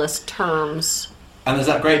imperialist terms. And there's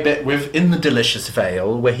that great bit within the delicious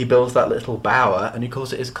veil where he builds that little bower and he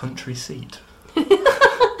calls it his country seat.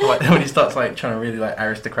 When he starts trying to really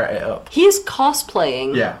aristocrat it up. He is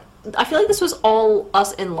cosplaying. Yeah. I feel like this was all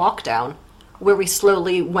us in lockdown, where we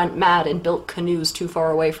slowly went mad and built canoes too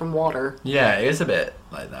far away from water. Yeah, it is a bit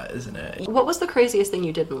like that, isn't it? What was the craziest thing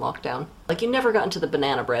you did in lockdown? You never got into the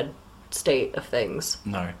banana bread state of things.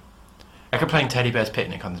 No. I kept playing Teddy Bear's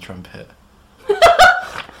Picnic on the trumpet.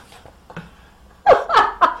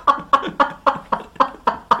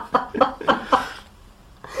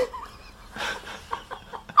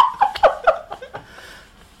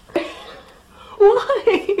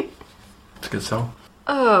 a good song.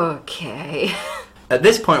 Okay. At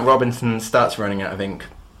this point, Robinson starts running out of ink,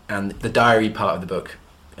 and the diary part of the book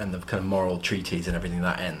and the kind of moral treatise and everything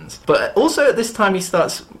that ends. But also at this time, he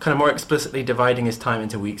starts kind of more explicitly dividing his time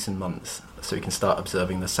into weeks and months, so he can start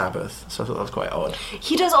observing the Sabbath. So I thought that was quite odd.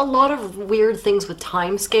 He does a lot of weird things with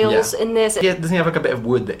time scales in this. Yeah, doesn't he have like a bit of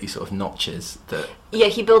wood that he sort of notches? Yeah,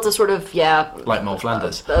 he builds a sort of, like Moll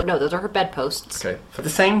Flanders. No, those are her bedposts. Okay. At the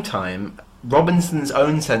same time, Robinson's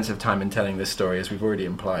own sense of time in telling this story, as we've already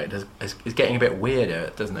implied, is getting a bit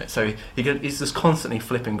weirder, doesn't it? So he's just constantly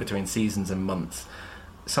flipping between seasons and months.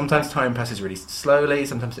 Sometimes time passes really slowly,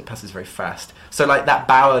 sometimes it passes very fast. So like that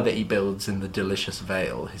bower that he builds in the delicious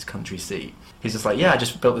Vale, his country seat, he's just like, yeah, I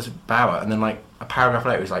just built this bower, and then like a paragraph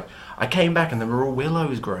later he's like, I came back and there were all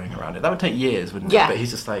willows growing around it. That would take years, wouldn't it? But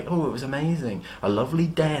he's just like, oh, it was amazing. A lovely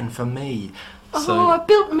den for me. So, I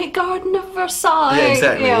built me garden of Versailles. Yeah,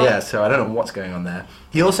 exactly, yeah. So I don't know what's going on there.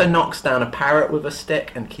 He also knocks down a parrot with a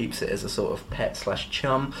stick and keeps it as a sort of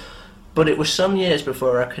pet/chum. But it was some years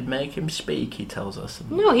before I could make him speak, he tells us.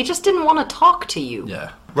 No, he just didn't want to talk to you.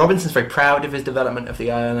 Yeah. Robinson's very proud of his development of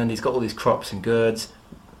the island. He's got all these crops and goods,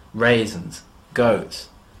 raisins, goats,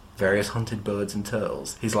 various hunted birds and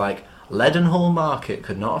turtles. He's like, Leadenhall Market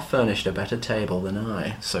could not have furnished a better table than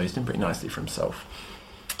I. So he's doing pretty nicely for himself.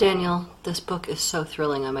 Daniel, this book is so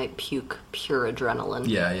thrilling I might puke pure adrenaline.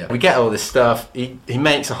 Yeah. We get all this stuff. He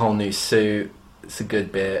makes a whole new suit. It's a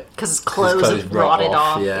good bit. Because his clothes have rotted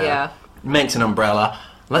off. Yeah. Makes an umbrella.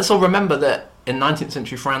 Let's all remember that in 19th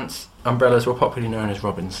century France, umbrellas were popularly known as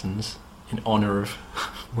Robinsons, in honour of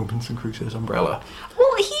Robinson Crusoe's umbrella.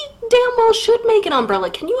 Well, he damn well should make an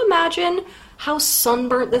umbrella. Can you imagine how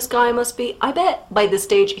sunburnt this guy must be? I bet by this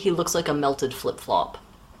stage he looks like a melted flip-flop.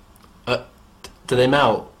 Do they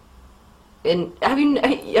melt? And have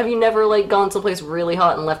you never like gone someplace really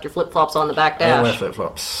hot and left your flip-flops on the back dash? I don't wear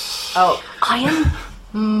flip-flops. Oh, I am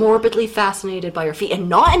morbidly fascinated by your feet, and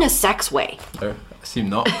not in a sex way. Oh, I assume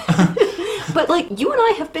not. But like, you and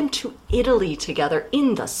I have been to Italy together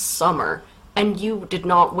in the summer, and you did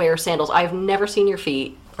not wear sandals. I've never seen your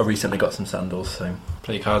feet. I recently got some sandals, so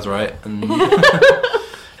play your cards right. And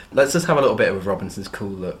let's just have a little bit of Robinson's cool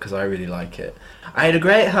look, because I really like it. I had a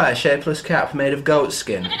great high shapeless cap made of goat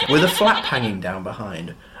skin, with a flap hanging down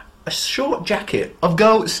behind. A short jacket of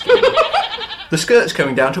goat skin. The skirts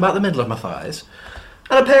coming down to about the middle of my thighs.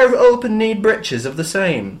 And a pair of open-kneed breeches of the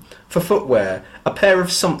same. For footwear, a pair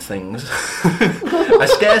of somethings. I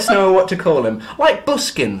scarce know what to call them. Like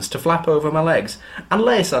buskins to flap over my legs. And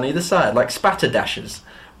lace on either side, like spatterdashers.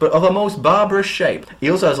 But of a most barbarous shape. He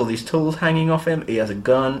also has all these tools hanging off him. He has a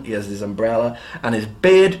gun, he has his umbrella, and his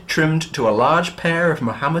beard trimmed to a large pair of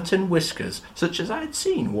Mohammedan whiskers, such as I had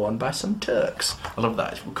seen worn by some Turks. I love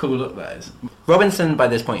that. It's a cool look, that is. Robinson, by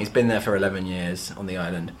this point, he's been there for 11 years on the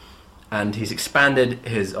island. And he's expanded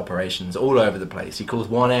his operations all over the place. He calls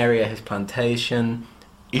one area his plantation.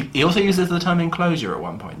 He also uses the term enclosure at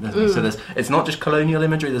one point, doesn't he? So it's not just colonial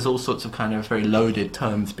imagery, there's all sorts of kind of very loaded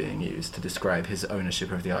terms being used to describe his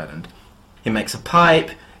ownership of the island. He makes a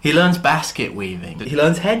pipe, he learns basket weaving, he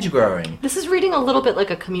learns hedge growing. This is reading a little bit like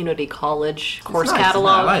a community college course nice, catalog.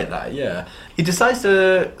 I like that, yeah. He decides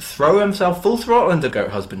to throw himself full throttle into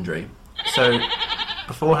goat husbandry. So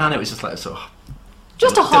beforehand it was just like a sort of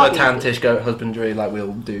just a hobby. Dilettantish goat husbandry like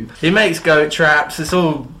we'll do. He makes goat traps, there's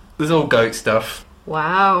all goat stuff.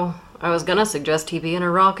 Wow. I was gonna suggest he be in a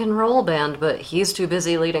rock and roll band, but he's too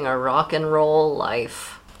busy leading a rock and roll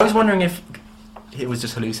life. I was wondering if he was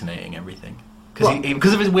just hallucinating everything.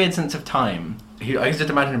 Because of his weird sense of time. I used to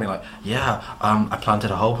imagine him being like, I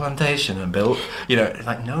planted a whole plantation and built,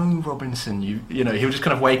 like, no, Robinson, you know, he would just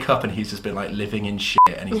kind of wake up and he's just been, like, living in shit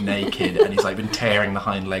and he's naked and he's, like, been tearing the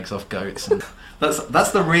hind legs off goats. And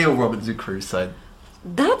that's the real Robinson Crusoe.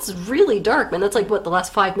 That's really dark, man. That's like, what, the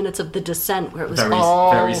last 5 minutes of The Descent, where it was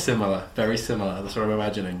Very similar. That's what I'm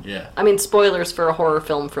imagining, yeah. I mean, spoilers for a horror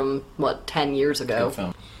film from, 10 years ago. Good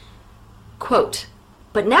film. Quote,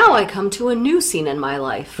 "But now I come to a new scene in my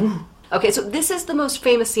life." Okay, so this is the most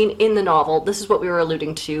famous scene in the novel. This is what we were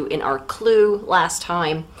alluding to in our clue last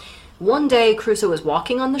time. One day, Crusoe is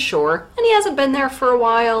walking on the shore, and he hasn't been there for a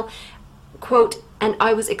while. Quote, "And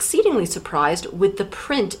I was exceedingly surprised with the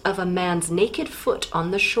print of a man's naked foot on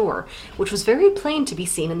the shore, which was very plain to be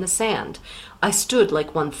seen in the sand. I stood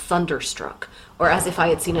like one thunderstruck, or as if I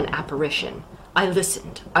had seen an apparition. I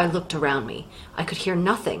listened, I looked around me. I could hear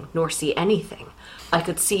nothing, nor see anything. I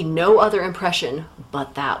could see no other impression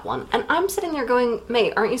but that one." And I'm sitting there going,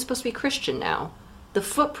 mate, aren't you supposed to be Christian now? The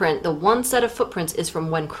footprint, the one set of footprints is from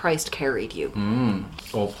when Christ carried you.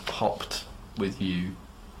 Or hopped with you.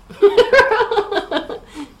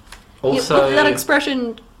 Also, that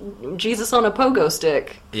expression Jesus on a pogo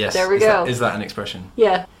stick. Yes. There we go. Is that an expression?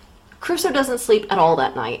 Yeah. Crusoe doesn't sleep at all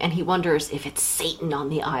that night, and he wonders if it's Satan on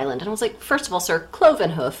the island. And I was like, first of all, sir,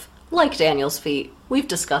 cloven hoof, like Daniel's feet. We've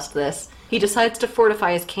discussed this. He decides to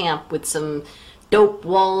fortify his camp with some dope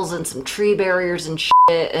walls and some tree barriers and shit,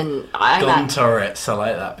 and gun turrets, I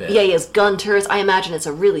like that bit. Yeah, he has gun turrets. I imagine it's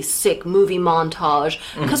a really sick movie montage,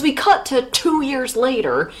 because we cut to 2 years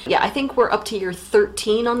later. Yeah, I think we're up to year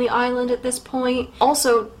 13 on the island at this point.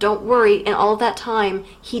 Also, don't worry, in all that time,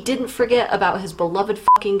 he didn't forget about his beloved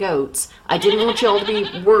fucking goats. I didn't want y'all to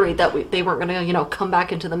be worried that they weren't gonna, come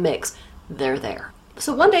back into the mix. They're there.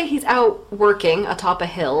 So one day he's out working atop a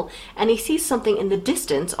hill, and he sees something in the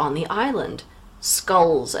distance on the island.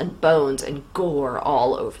 Skulls and bones and gore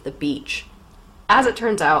all over the beach. As it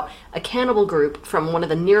turns out, a cannibal group from one of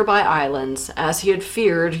the nearby islands, as he had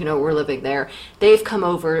feared, we're living there, they've come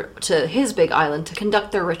over to his big island to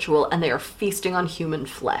conduct their ritual, and they are feasting on human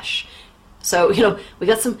flesh. So, we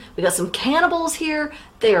got some cannibals here.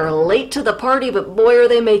 They are late to the party, but boy are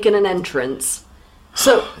they making an entrance.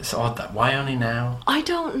 So it's odd that. Why only now? I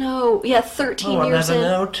don't know. Yeah, 13 years in. I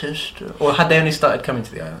never noticed. Or had they only started coming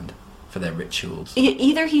to the island for their rituals?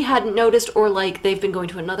 Either he hadn't noticed, or they've been going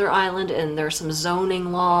to another island and there's some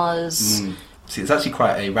zoning laws. See, it's actually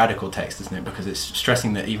quite a radical text, isn't it? Because it's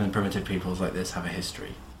stressing that even primitive peoples like this have a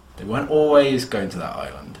history. They weren't always going to that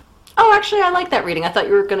island. Oh, actually, I like that reading. I thought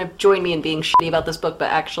you were going to join me in being shitty about this book, but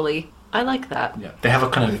actually, I like that. Yeah, they have a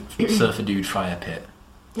kind of surfer dude fire pit.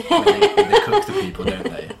 Where they cook the people, don't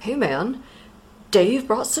they? Hey man, Dave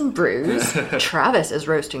brought some brews, Travis is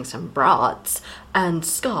roasting some brats, and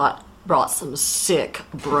Scott brought some sick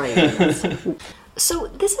brains. So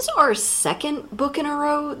this is our second book in a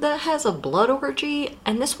row that has a blood orgy,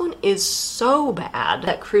 and this one is so bad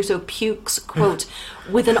that Crusoe pukes, quote,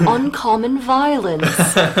 with an uncommon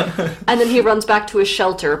violence. And then he runs back to his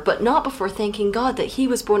shelter, but not before thanking God that he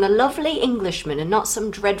was born a lovely Englishman and not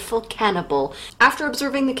some dreadful cannibal. After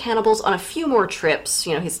observing the cannibals on a few more trips,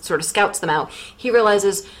 he sort of scouts them out, he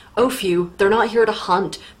realizes, oh phew, they're not here to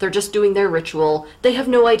hunt, they're just doing their ritual. They have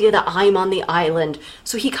no idea that I'm on the island.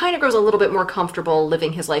 So he kind of grows a little bit more comfortable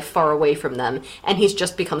living his life far away from them, and he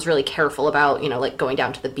just becomes really careful about, going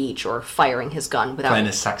down to the beach or firing his gun without... playing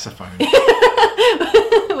his saxophone.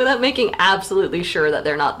 without making absolutely sure that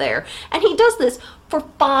they're not there. And he does this for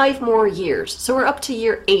 5 more years. So we're up to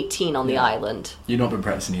year 18 on the island. You've not been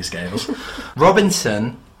practicing your scales.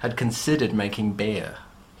 Robinson had considered making beer.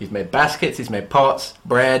 He's made baskets, he's made pots,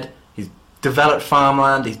 bread, he's developed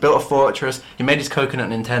farmland, he's built a fortress, he made his coconut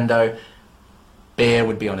Nintendo. Beer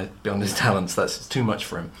would be on his talents. That's too much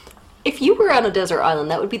for him. If you were on a desert island,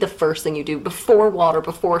 that would be the first thing you do before water,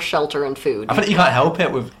 before shelter and food. I think you can't help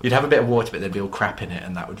it. You'd have a bit of water, but there'd be all crap in it,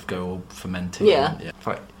 and that would go all fermenting. Yeah.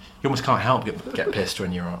 You almost can't help get pissed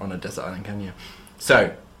when you're on a desert island, can you?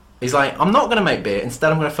 So he's like, I'm not going to make beer.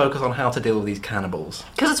 Instead, I'm going to focus on how to deal with these cannibals.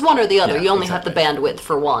 Because it's one or the other. You only have the bandwidth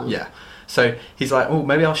for one. Yeah. So he's like, oh,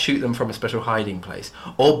 maybe I'll shoot them from a special hiding place,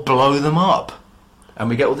 or blow them up. And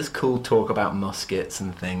we get all this cool talk about muskets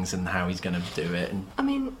and things and how he's going to do it. And I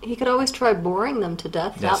mean, he could always try boring them to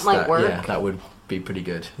death. That might work. Yeah, that would be pretty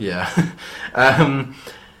good. Yeah.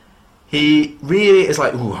 He really is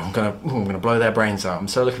like, I'm gonna blow their brains out. I'm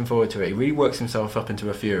so looking forward to it. He really works himself up into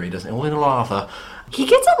a fury, doesn't he? All in lather. He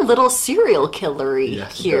gets a little serial killery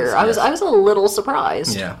here. Does, I was a little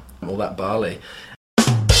surprised. Yeah, all that barley.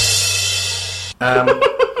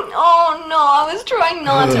 Oh no, I was trying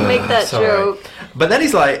not to make that joke. But then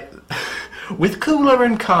he's like, with cooler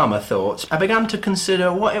and calmer thoughts, I began to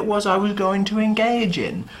consider what it was I was going to engage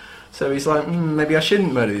in. So he's like, maybe I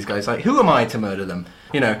shouldn't murder these guys. Like, who am I to murder them?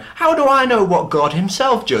 How do I know what God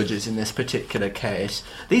himself judges in this particular case?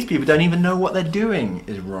 These people don't even know what they're doing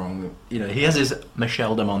is wrong. He has his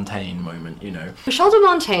Michel de Montaigne moment, Michel de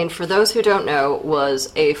Montaigne, for those who don't know,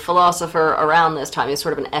 was a philosopher around this time. He's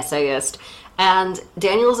sort of an essayist. And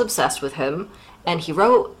Daniel is obsessed with him. And he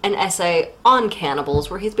wrote an essay on cannibals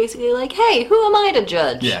where he's basically like, hey, who am I to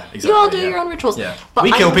judge? Yeah, exactly. You all do your own rituals. Yeah. But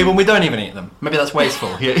we kill people and we don't even eat them. Maybe that's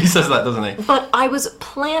wasteful. He says that, doesn't he? But I was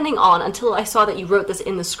planning on, until I saw that you wrote this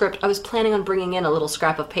in the script, I was planning on bringing in a little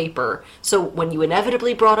scrap of paper. So when you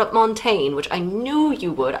inevitably brought up Montaigne, which I knew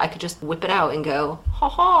you would, I could just whip it out and go,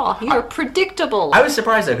 ha, you're predictable. I was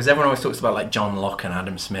surprised though, because everyone always talks about like John Locke and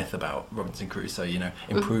Adam Smith about Robinson Crusoe,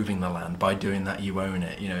 improving the land. By doing that, you own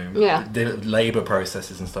it, the labour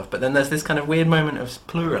processes and stuff. But then there's this kind of weird moment of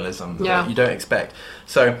pluralism that you don't expect.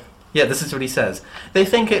 So, this is what he says. They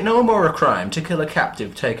think it no more a crime to kill a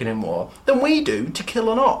captive taken in war than we do to kill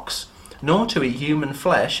an ox, nor to eat human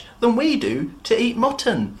flesh than we do to eat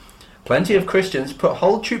mutton. Plenty of Christians put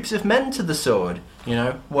whole troops of men to the sword, you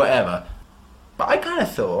know, whatever. But I kind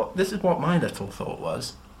of thought, this is what my little thought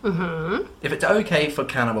was. Mm-hmm. If it's okay for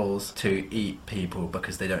cannibals to eat people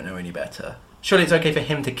because they don't know any better, surely it's okay for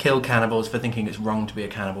him to kill cannibals for thinking it's wrong to be a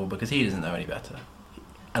cannibal because he doesn't know any better.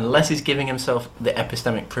 Unless he's giving himself the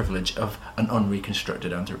epistemic privilege of an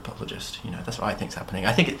unreconstructed anthropologist. You know, that's what I think's happening.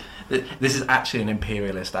 I think this is actually an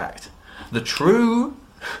imperialist act. The true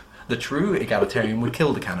egalitarian would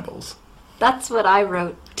kill the cannibals. That's what I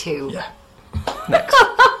wrote too. Yeah. Next.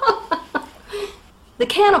 The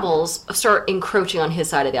cannibals start encroaching on his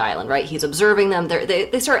side of the island, right? He's observing them.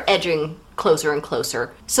 They start edging closer and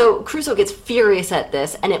closer. So Crusoe gets furious at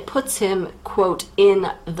this, and it puts him, quote,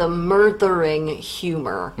 in the murthering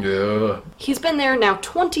humor. Yeah. He's been there now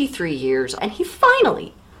 23 years, and he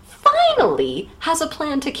finally has a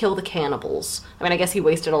plan to kill the cannibals. I mean, I guess he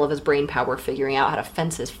wasted all of his brain power figuring out how to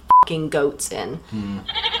fence his fucking goats in.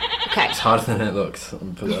 Okay. It's harder than it looks, let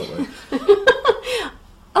me put it that way.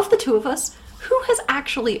 Of the two of us, who has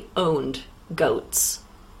actually owned goats?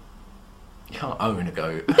 You can't own a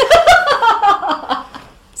goat.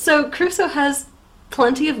 So Crusoe has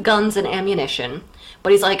plenty of guns and ammunition,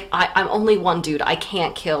 but he's like, I'm only one dude. I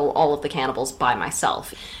can't kill all of the cannibals by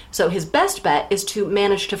myself. So his best bet is to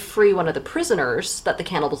manage to free one of the prisoners that the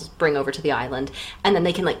cannibals bring over to the island, and then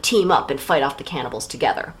they can like team up and fight off the cannibals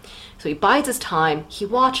together. So he bides his time, he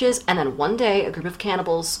watches, and then one day a group of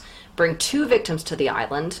cannibals bring 2 victims to the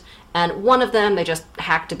island, and one of them they just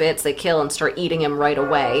hack to bits, they kill and start eating him right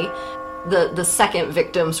away. The second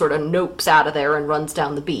victim sort of nopes out of there and runs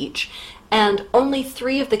down the beach, and only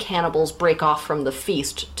 3 of the cannibals break off from the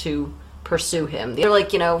feast to pursue him. They're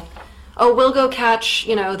like, oh, we'll go catch,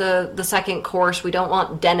 the second course. We don't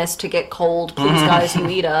want Dennis to get cold. Please, guys, you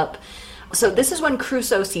eat up. So this is when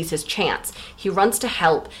Crusoe sees his chance. He runs to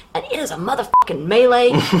help, and it is a motherfucking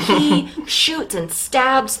melee. He shoots and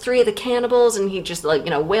stabs 3 of the cannibals, and he just,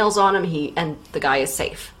 wails on him, and the guy is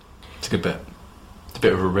safe. It's a good bit. It's a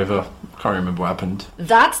bit of a river. I can't remember what happened.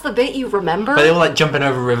 That's the bit you remember? But they were, jumping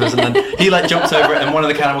over rivers, and then he, jumps over it, and one of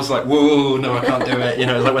the cannibals is like, whoa, no, I can't do it.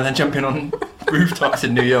 Like when they're jumping on rooftops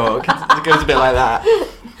in New York. It goes a bit like that.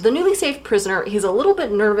 The newly saved prisoner, he's a little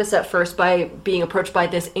bit nervous at first by being approached by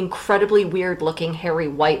this incredibly weird-looking hairy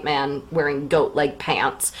white man wearing goat-leg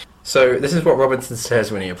pants. So this is what Robinson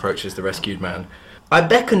says when he approaches the rescued man. I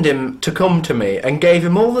beckoned him to come to me and gave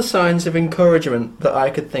him all the signs of encouragement that I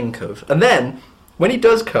could think of. And then, when he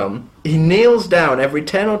does come, he kneels down every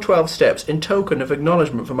 10 or 12 steps in token of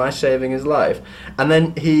acknowledgement for my saving his life. And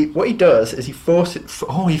then what he does is he forces...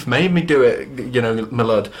 Oh, he's made me do it, my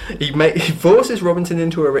lord. He forces Robinson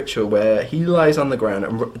into a ritual where he lies on the ground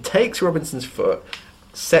and takes Robinson's foot,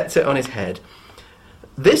 sets it on his head.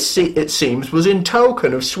 This, it seems, was in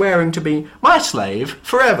token of swearing to be my slave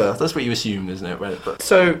forever. That's what you assumed, isn't it? Right?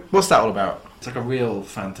 So, what's that all about? It's like a real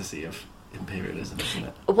fantasy of imperialism, isn't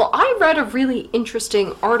it? Well, I read a really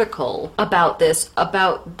interesting article about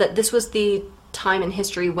that this was the time in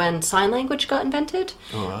history when sign language got invented.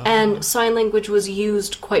 Oh, wow. And sign language was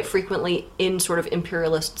used quite frequently in sort of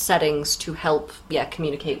imperialist settings to help,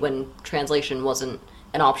 communicate when translation wasn't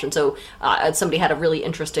an option. So somebody had a really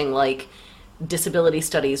interesting, disability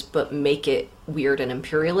studies, but make it weird and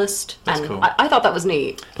imperialist. That's and cool. I thought that was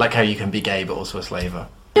neat. Like how you can be gay but also a slaver.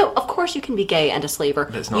 No, of course you can be gay and a slaver.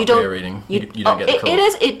 But it's not queer reading. You don't get the call.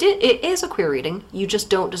 It is a queer reading. You just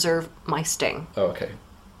don't deserve my sting. Oh, okay.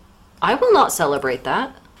 I will not celebrate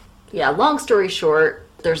that. Yeah, long story short,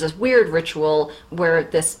 there's this weird ritual where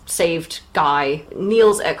this saved guy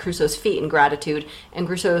kneels at Crusoe's feet in gratitude, and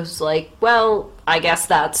Crusoe's like, well, I guess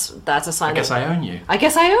that's a sign. I guess I own you. I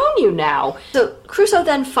guess I own you now. So Crusoe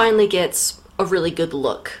then finally gets a really good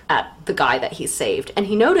look at the guy that he saved, and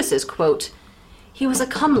he notices, quote, he was a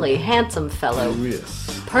comely, handsome fellow,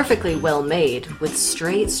 yes. Perfectly well made, with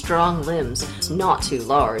straight, strong limbs, not too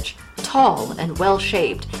large, tall and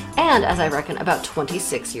well-shaped, and, as I reckon, about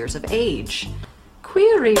 26 years of age.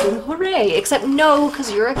 Queer reading, hooray! Except no,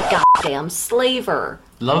 because you're a goddamn slaver.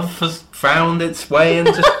 Love has found its way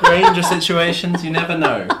into stranger situations, you never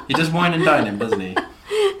know. He does wine and dine him, doesn't he?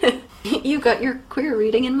 You got your queer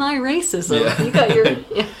reading and my racism. Yeah. You got your...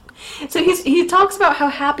 Yeah. So he talks about how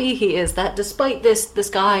happy he is that despite this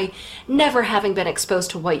guy never having been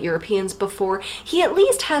exposed to white Europeans before, he at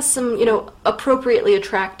least has some, appropriately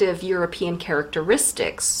attractive European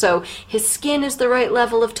characteristics. So his skin is the right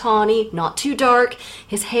level of tawny, not too dark.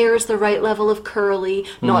 His hair is the right level of curly,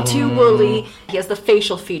 not too woolly. He has the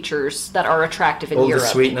facial features that are attractive in All Europe. the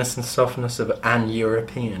sweetness and softness of an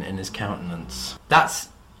European in his countenance. That's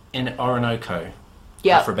in Orinoco.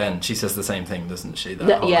 Yeah. For Ben, she says the same thing, doesn't she?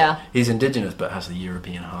 Yeah. He's indigenous but has a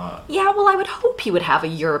European heart. Yeah, well, I would hope he would have a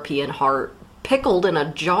European heart. pickled in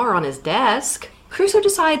a jar on his desk. Crusoe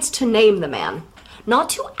decides to name the man. Not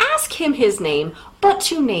to ask him his name, but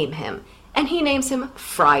to name him. And he names him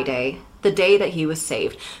Friday, the day that he was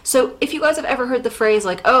saved. So if you guys have ever heard the phrase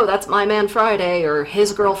like, oh, that's my man Friday, or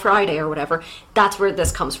his girl Friday, or whatever, that's where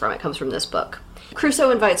this comes from. It comes from this book.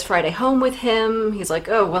 Crusoe invites Friday home with him. He's like,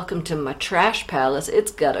 oh, welcome to my trash palace.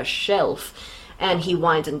 It's got a shelf. And he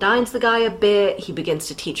wines and dines the guy a bit. He begins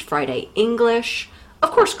to teach Friday English. Of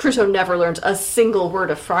course, Crusoe never learns a single word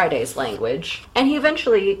of Friday's language. And he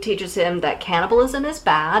eventually teaches him that cannibalism is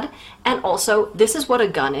bad, and also this is what a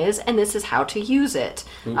gun is, and this is how to use it.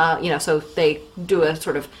 So they do a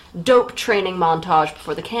sort of dope training montage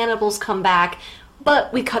before the cannibals come back,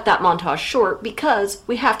 but we cut that montage short because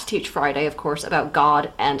we have to teach Friday, of course, about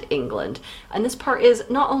God and England. And this part is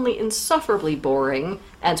not only insufferably boring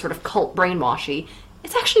and sort of cult brainwashy,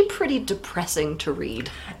 it's actually pretty depressing to read.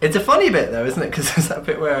 It's a funny bit, though, isn't it? Because there's that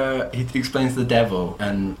bit where he explains the devil,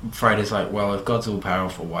 and Friday's like, well, if God's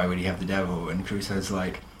all-powerful, why would he have the devil? And Crusoe's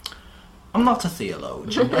like, I'm not a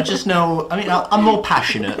theologian. I just know, I'm more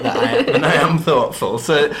passionate than I am thoughtful.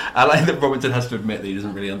 So I like that Robinson has to admit that he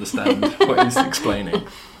doesn't really understand what he's explaining.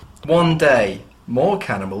 One day, more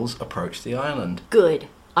cannibals approach the island. Good.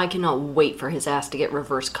 I cannot wait for his ass to get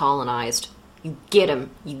reverse colonized. You get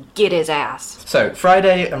him. You get his ass. So,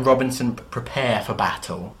 Friday and Robinson prepare for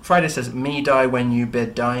battle. Friday says, me die when you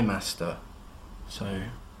bid die, master. So,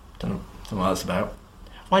 don't know what that's about.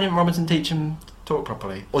 Why didn't Robinson teach him to talk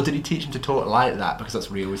properly? Or did he teach him to talk like that? Because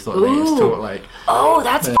that's what he always thought he was talk like. Oh,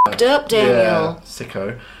 that's fucked up, Daniel. Yeah,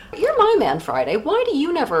 sicko. You're my man, Friday. Why do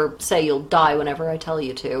you never say you'll die whenever I tell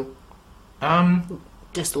you to?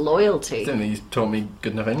 Disloyalty. I don't think he's taught me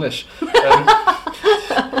good enough English.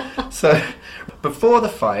 So, before the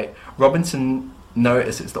fight, Robinson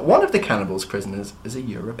notices that one of the cannibals' prisoners is a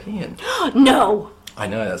European. No! I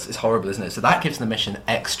know, it's horrible, isn't it? So that gives the mission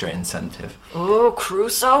extra incentive. Oh,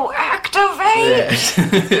 Crusoe, activate!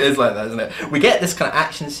 Yeah, it is like that, isn't it? We get this kind of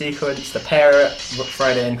action sequence. The pair,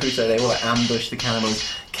 Friday and Crusoe, they all like ambush the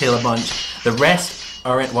cannibals, kill a bunch. The rest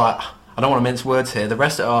are in, well, I don't want to mince words here. The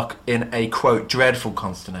rest are in a, quote, dreadful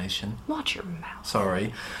consternation. Watch your mouth.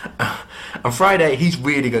 Sorry. On Friday, he's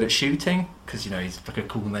really good at shooting, because, he's like a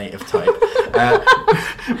cool native type.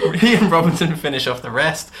 He and Robinson finish off the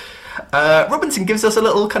rest. Robinson gives us a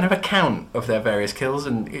little kind of account of their various kills,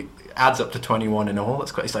 and it adds up to 21 in all.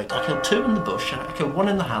 That's quite. He's like, I killed 2 in the bush, and I killed 1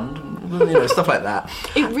 in the hand, and stuff like that.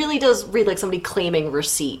 It really does read like somebody claiming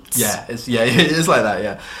receipts. Yeah, it is like that.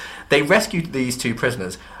 Yeah. They rescued these 2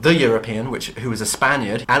 prisoners, the European, who was a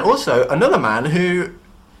Spaniard, and also another man who,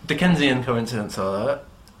 Dickensian coincidence alert,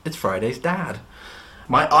 it's Friday's dad.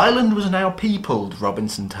 My island was now peopled,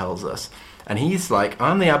 Robinson tells us, and he's like,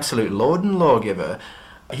 I'm the absolute lord and lawgiver.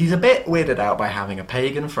 He's a bit weirded out by having a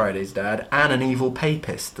pagan, Friday's dad, and an evil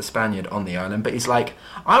papist, the Spaniard, on the island, but he's like,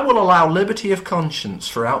 I will allow liberty of conscience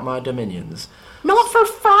throughout my dominions. Not for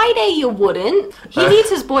Friday, you wouldn't. He needs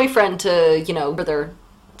his boyfriend to, for their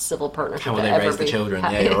civil partnership. How will they raise the children?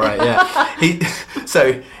 Yeah, you're right, yeah.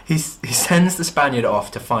 He sends the Spaniard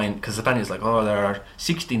off to find, because the Spaniard's like, oh, there are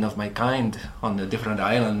 16 of my kind on a different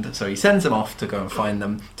island. So he sends them off to go and find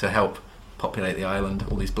them to help populate the island,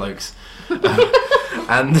 all these blokes.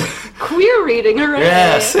 And queer reading, hooray!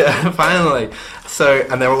 Yes, yeah, finally. So,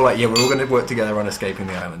 and they're all like, yeah, we're all going to work together on escaping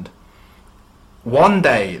the island. One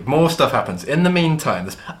day, more stuff happens. In the meantime,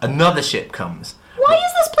 another ship comes. Why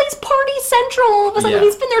is this place party central all of a sudden? Yeah.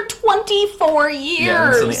 He's been there 24 years. Yeah,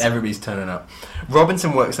 and suddenly everybody's turning up.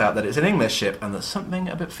 Robinson works out that it's an English ship and that something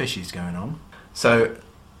a bit fishy's going on. So,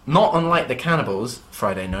 not unlike the cannibals,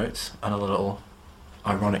 Friday notes, and a little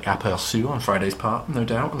ironic aperçu on Friday's part, no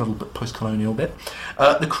doubt, a little bit post-colonial bit.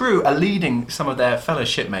 The crew are leading some of their fellow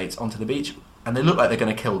shipmates onto the beach, and they look like they're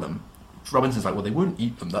going to kill them. Robinson's like, well, they won't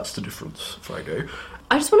eat them, that's the difference, Friday.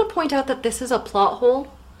 I just want to point out that this is a plot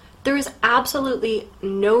hole. There is absolutely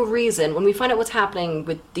no reason, when we find out what's happening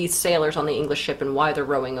with these sailors on the English ship and why they're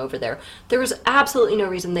rowing over there, there is absolutely no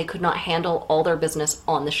reason they could not handle all their business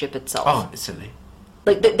on the ship itself. Oh, it's silly.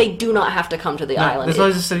 Like, they do not have to come to the island. There's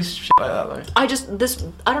loads of silly shit like that, though.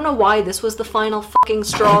 I don't know why this was the final fucking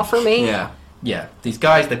straw for me. Yeah. These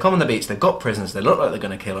guys, they come on the beach, they've got prisoners, they look like they're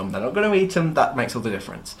going to kill them, they're not going to eat them, that makes all the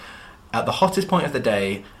difference. At the hottest point of the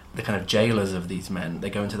day, the kind of jailers of these men, they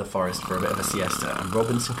go into the forest for a bit of a siesta, and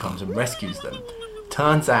Robinson comes and rescues them.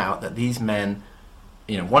 Turns out that these men,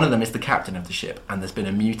 one of them is the captain of the ship, and there's been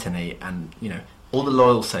a mutiny, and, all the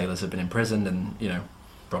loyal sailors have been imprisoned, and,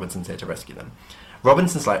 Robinson's here to rescue them.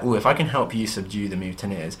 Robinson's like, if I can help you subdue the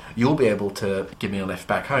mutineers, you'll be able to give me a lift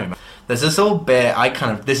back home. There's this whole bit,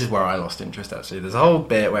 this is where I lost interest actually. There's a whole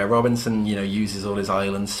bit where Robinson, uses all his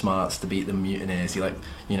island smarts to beat the mutineers. He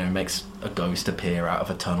makes a ghost appear out of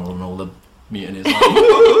a tunnel and all the mutineers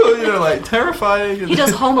terrifying. He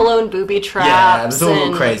does Home Alone booby traps. Yeah, there's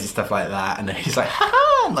all crazy stuff like that. And then he's like,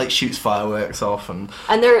 ha-ha, and shoots fireworks off. And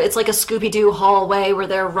it's like a Scooby-Doo hallway where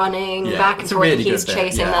they're running back and forth and he's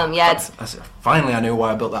chasing them. Yeah, finally I knew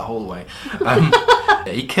why I built that hallway.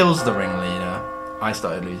 He kills the ringleader. I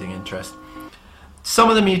started losing interest.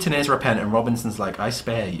 Some of the mutineers repent and Robinson's like, I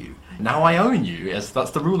spare you. Now I own you, as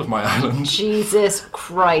that's the rule of my island. Jesus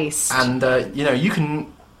Christ. And, you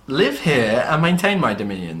can live here and maintain my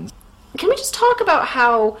dominions. Can we just talk about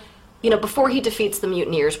how, before he defeats the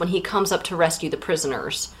mutineers, when he comes up to rescue the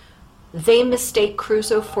prisoners, they mistake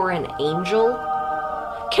Crusoe for an angel?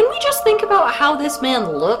 Can we just think about how this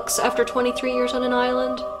man looks after 23 years on an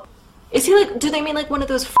island? Is he do they mean one of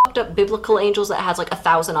those fucked up biblical angels that has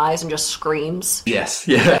 1,000 eyes and just screams? Yes,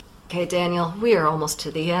 yeah. Okay, Daniel, we are almost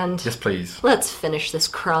to the end. Yes, please. Let's finish this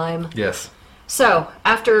crime. Yes. So,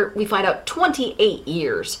 after we find out 28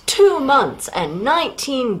 years, 2 months, and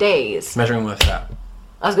 19 days... Measuring with that.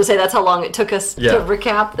 I was going to say that's how long it took us to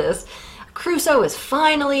recap this. Crusoe is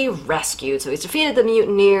finally rescued. So he's defeated the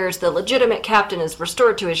mutineers. The legitimate captain is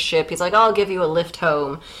restored to his ship. He's like, I'll give you a lift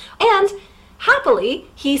home. And... happily,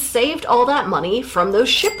 he saved all that money from those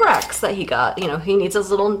shipwrecks that he got. He needs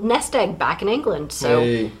his little nest egg back in England.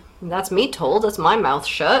 So that's me told. That's my mouth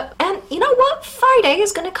shut. And you know what? Friday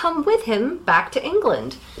is going to come with him back to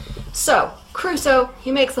England. So, Crusoe,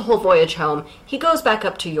 he makes the whole voyage home. He goes back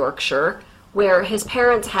up to Yorkshire, where his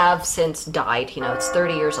parents have since died. It's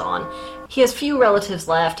 30 years on. He has few relatives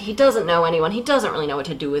left. He doesn't know anyone. He doesn't really know what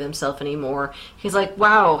to do with himself anymore. He's like,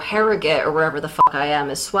 wow, Harrogate, or wherever the fuck I am,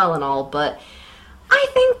 is swell and all, but I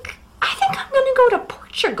think I'm gonna go to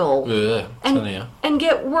Portugal and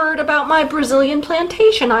get word about my Brazilian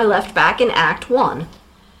plantation I left back in Act 1.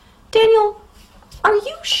 Daniel, are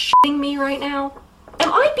you shitting me right now?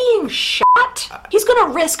 Am I being shot? He's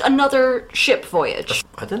gonna risk another ship voyage.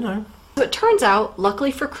 I don't know. So it turns out,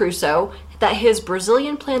 luckily for Crusoe, that his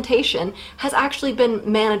Brazilian plantation has actually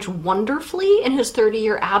been managed wonderfully in his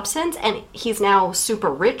 30-year absence, and he's now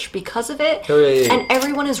super rich because of it. Hooray. And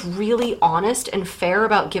everyone is really honest and fair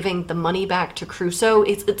about giving the money back to Crusoe.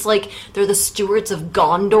 It's like they're the stewards of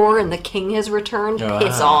Gondor and the king has returned.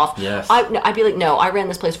 Piss off. Yes. I'd be like, no, I ran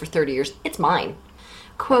this place for 30 years. It's mine.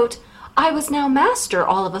 Quote, I was now master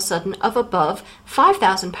all of a sudden of above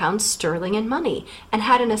 £5,000 sterling in money, and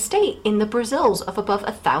had an estate in the Brazils of above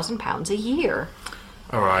 £1,000 a year.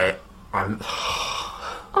 All right,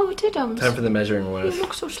 Oh, Diddums. Time for the measuring words. You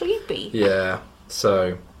look so sleepy. Yeah.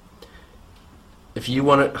 So, if you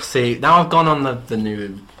want to see, now I've gone on the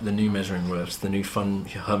new measuring words, the new fun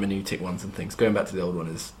hermeneutic ones and things. Going back to the old one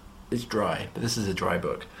is dry, but this is a dry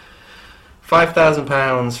book. £5,000 in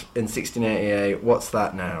 1688. What's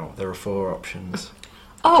that now? There are 4 options.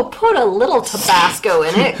 Oh, put a little Tabasco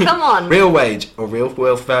in it. Come on. Real wage or real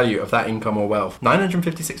wealth value of that income or wealth.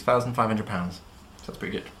 £956,500. That's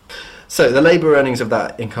pretty good. So the labour earnings of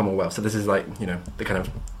that income or wealth. So this is the kind of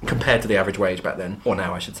compared to the average wage back then, or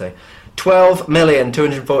now I should say,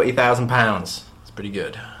 £12,240,000. It's pretty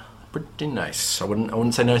good. Pretty nice. I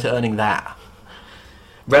wouldn't say no to earning that.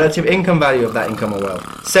 Relative income value of that income or wealth,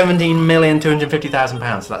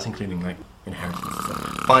 £17,250,000. So that's including inheritance.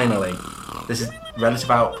 Finally, this is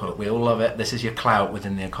relative output. We all love it. This is your clout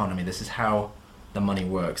within the economy. This is how the money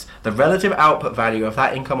works. The relative output value of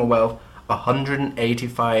that income or wealth,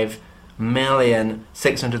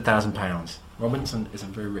 £185,600,000. Robinson is a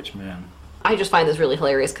very rich man. I just find this really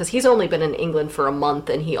hilarious because he's only been in England for a month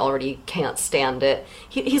and he already can't stand it.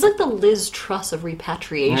 He's like the Liz Truss of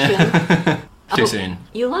repatriation. Too soon.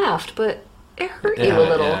 You laughed, but it hurt you a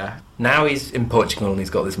little. Yeah. Now he's in Portugal and he's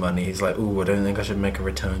got this money. He's like, ooh, I don't think I should make a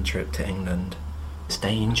return trip to England. It's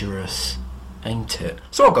dangerous, ain't it?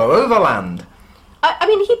 So I'll go overland. I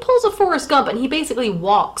mean, he pulls a Forrest Gump and he basically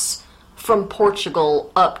walks from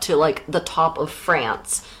Portugal up to, the top of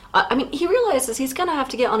France. I mean, he realizes he's going to have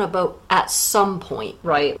to get on a boat at some point,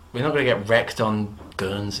 right? We're not going to get wrecked on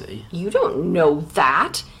Guernsey. You don't know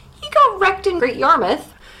that. He got wrecked in Great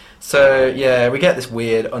Yarmouth. So, yeah, we get this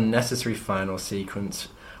weird, unnecessary final sequence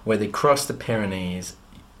where they cross the Pyrenees,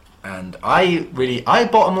 and I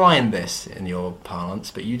bottom lined this in your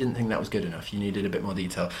parlance, but you didn't think that was good enough. You needed a bit more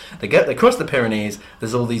detail. They cross the Pyrenees,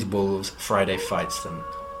 there's all these wolves, Friday fights them.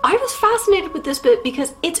 I was fascinated with this bit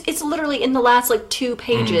because it's literally in the last 2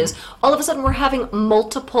 pages. All of a sudden we're having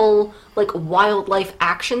multiple wildlife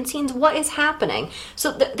action scenes. What is happening?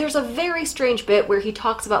 So there's a very strange bit where he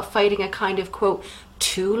talks about fighting a kind of, quote,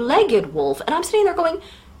 2-legged wolf. And I'm sitting there going,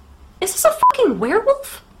 Is this a fucking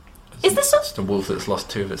werewolf? Is this It's the wolf that's lost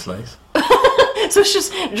 2 of its legs. So it's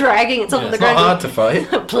just dragging itself on the ground. It's not hard to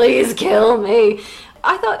fight. Please kill me.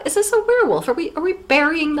 I thought, is this a werewolf? Are we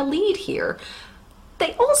burying the lead here?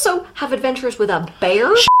 They also have adventures with a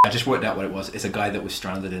bear. I just worked out what it was. It's a guy that was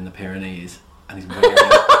stranded in the Pyrenees, and he's wearing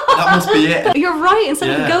that must be it. You're right.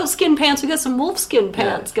 Instead of goatskin pants, we got some wolfskin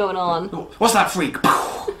pants going on. What's that freak?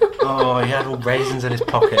 Oh, he had all raisins in his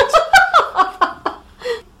pockets.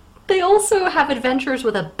 They also have adventures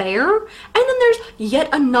with a bear, and then there's yet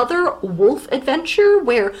another wolf adventure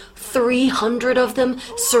where 300 of them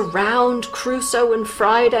surround Crusoe and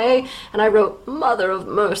Friday, and I wrote, Mother of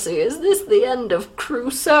Mercy, is this the end of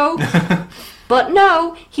Crusoe? But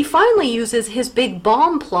no, he finally uses his big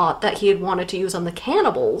bomb plot that he had wanted to use on the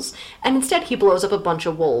cannibals, and instead he blows up a bunch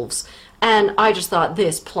of wolves. And I just thought,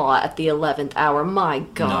 this plot at the 11th hour, my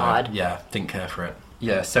God. No, yeah, didn't care for it.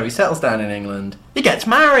 Yeah, so he settles down in England. He gets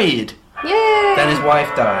married! Yay! Then his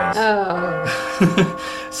wife dies.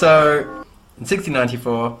 Oh. So, in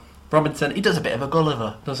 1694, Robinson, he does a bit of a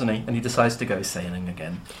Gulliver, doesn't he? And he decides to go sailing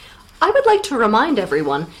again. I would like to remind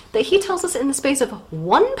everyone that he tells us in the space of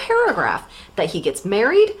one paragraph that he gets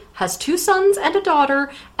married, has 2 sons and a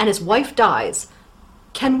daughter, and his wife dies.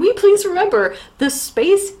 Can we please remember the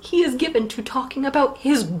space he is given to talking about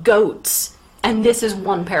his goats? And this is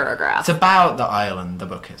one paragraph. It's about the island, the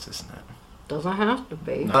book is, isn't it? Doesn't have to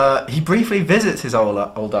be. He briefly visits his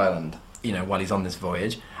old island, while he's on this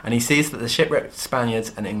voyage, and he sees that the shipwrecked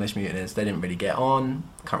Spaniards and English mutineers, they didn't really get on.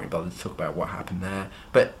 Can't really bother to talk about what happened there.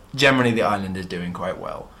 But generally the island is doing quite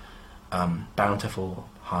well. Bountiful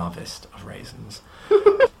harvest of raisins.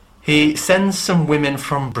 He sends some women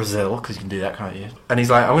from Brazil, because you can do that, can't you? And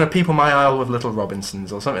he's like, I'm going to people my isle with little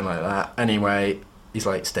Robinsons, or something like that. Anyway, he's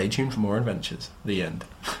like, stay tuned for more adventures. The end.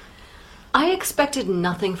 I expected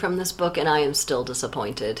nothing from this book, and I am still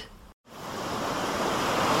disappointed.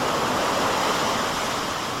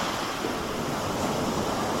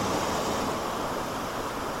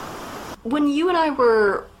 When you and I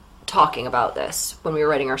were talking about this, when we were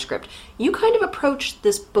writing our script, you kind of approached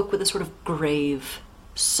this book with a sort of grave,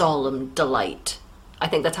 solemn delight. I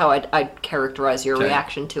think that's how I'd characterize your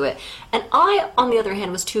reaction to it. And I, on the other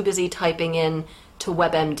hand, was too busy typing in to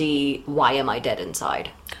WebMD, why am I dead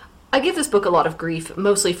inside? I give this book a lot of grief,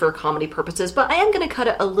 mostly for comedy purposes, but I am going to cut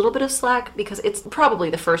it a little bit of slack because it's probably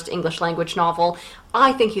the first English language novel.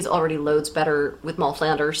 I think he's already loads better with Moll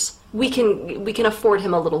Flanders. We can afford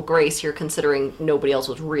him a little grace here, considering nobody else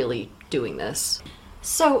was really doing this.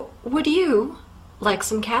 So, would you like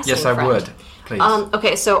some casting? Yes, I friend? would. Please.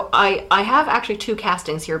 Okay, so I have actually 2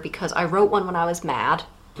 castings here because I wrote one when I was mad.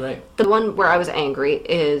 Great. The one where I was angry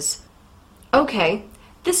is, okay,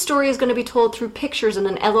 this story is going to be told through pictures in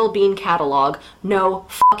an LL Bean catalog. No,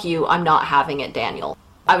 fuck you, I'm not having it, Daniel.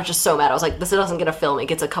 I was just so mad. I was like, this doesn't get a film, it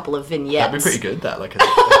gets a couple of vignettes. That'd be pretty good, that. Like,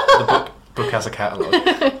 the book has a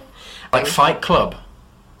catalogue. Like Fight Club.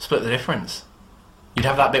 Split the difference. You'd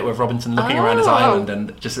have that bit with Robinson looking around his island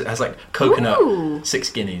and just it has like coconut, 6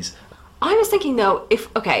 guineas. I was thinking though,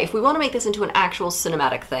 if we want to make this into an actual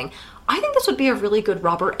cinematic thing, I think this would be a really good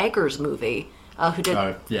Robert Eggers movie. Who did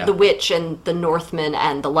The Witch and The Northman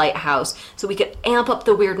and The Lighthouse. So we could amp up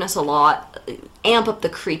the weirdness a lot, amp up the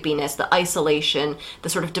creepiness, the isolation, the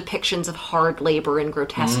sort of depictions of hard labor and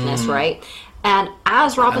grotesqueness, right? And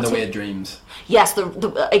as Robinson... And the weird dreams. Yes,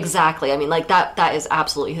 exactly. I mean, like, that is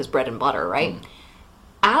absolutely his bread and butter, right?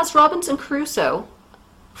 As Robinson Crusoe,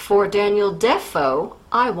 for Daniel Defoe,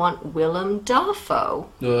 I want Willem Dafoe.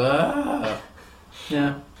 Yeah.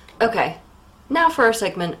 Okay. Now for our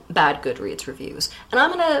segment, Bad Goodreads Reviews. And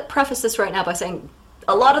I'm going to preface this right now by saying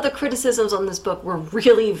a lot of the criticisms on this book were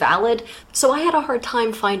really valid, so I had a hard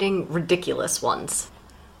time finding ridiculous ones.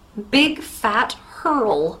 Big Fat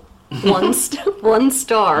Hurl, 1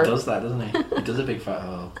 star. He does that, doesn't he? He does a big fat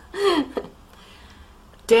hurl.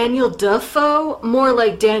 Daniel Defoe, more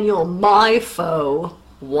like Daniel My Foe,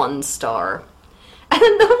 1 star. And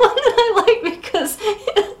then the one that I like because...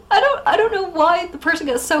 I don't know why the person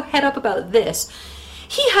got so head up about this.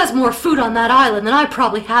 He has more food on that island than I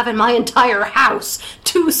probably have in my entire house.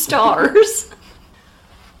 2 stars.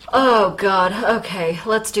 Oh, God. Okay,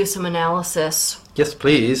 let's do some analysis. Yes,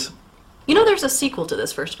 please. You know there's a sequel to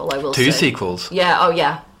this, first of all, I will say. 2 sequels. Yeah, oh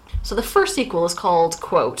yeah. So the first sequel is called,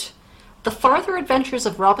 quote, The Farther Adventures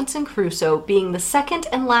of Robinson Crusoe, being the second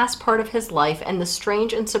and last part of his life and the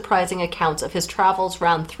strange and surprising accounts of his travels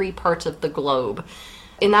round 3 parts of the globe.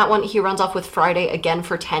 In that one, he runs off with Friday again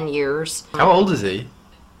for 10 years. How old is he?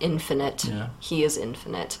 Infinite. Yeah. He is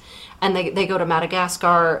infinite. And they go to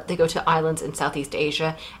Madagascar, they go to islands in Southeast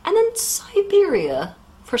Asia, and then Siberia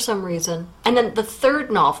for some reason. And then the third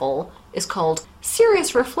novel is called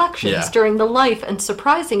Serious Reflections Yeah. During the Life and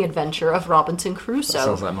Surprising Adventure of Robinson That Crusoe.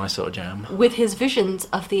 sounds like my sort of jam. With his visions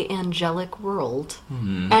of the angelic world.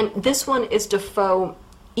 Hmm. And this one is Defoe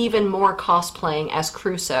even more cosplaying as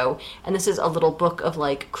Crusoe, and this is a little book of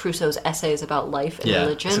like Crusoe's essays about life and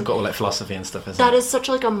religion. It's got all like philosophy and stuff, isn't That it? is such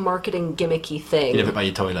like a marketing gimmicky thing. You live it by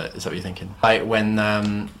your toilet, is that what you're thinking? Like when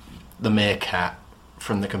the meerkat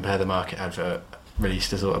from the Compare the Market advert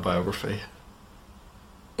released his autobiography.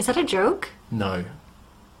 Is that a joke? No.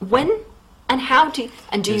 When and how do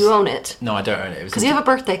you own it? No, I don't own it. Because you have a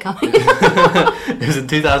birthday coming. It was in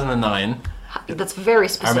 2009. That's very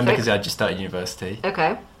specific. I remember because I just started university.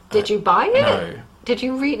 Okay. Did you buy it? No. Did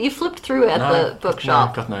you read? You flipped through it at the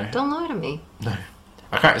bookshop. No, God, no. Don't lie to me. No.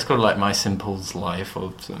 I can't, it's called like My Simple's Life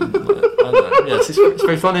or something. I don't know. Yeah, it's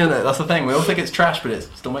very funny, isn't it? That's the thing. We all think it's trash, but it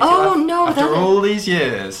still makes you laugh. No, after all these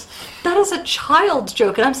years. That is a child's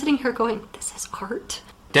joke, and I'm sitting here going, this is art.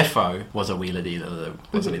 Defoe was a wheeler dealer, though,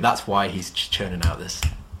 wasn't he? That's why he's churning out this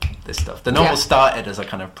stuff. The novel started as a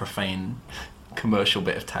kind of profane commercial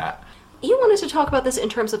bit of tat. You wanted to talk about this in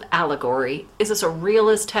terms of allegory. Is this a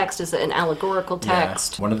realist text? Is it an allegorical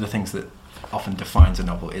text? Yeah. One of the things that often defines a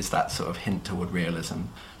novel is that sort of hint toward realism.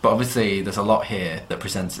 But obviously there's a lot here that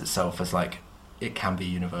presents itself as like it can be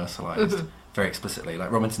universalized very explicitly.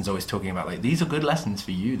 Like Robinson's always talking about like these are good lessons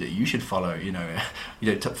for you that you should follow,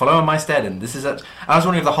 follow in my stead. And this is I was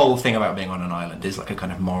wondering if the whole thing about being on an island is like a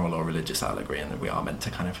kind of moral or religious allegory, and that we are meant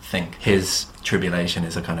to kind of think his tribulation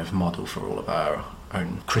is a kind of model for all of our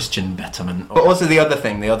own Christian betterment. But also the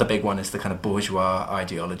other big one is the kind of bourgeois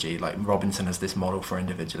ideology. Like Robinson has this model for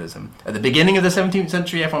individualism. At the beginning of the 17th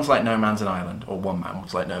century, everyone's like, no man's an island, or one man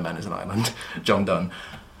was like, no man is an island, John Donne.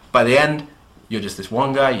 By the end, you're just this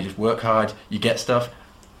one guy, you just work hard, you get stuff.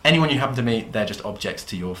 Anyone you happen to meet, they're just objects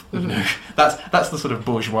to your... That's the sort of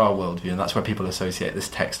bourgeois worldview, and that's where people associate this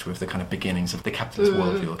text with the kind of beginnings of the capitalist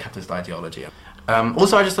worldview, or capitalist ideology.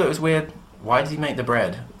 Also, I just thought it was weird, why does he make the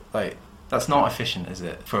bread? Like, that's not efficient, is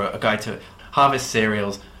it? For a guy to harvest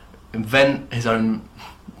cereals, invent his own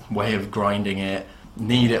way of grinding it,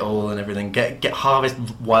 knead it all and everything, get harvest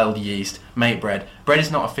wild yeast, make bread. Bread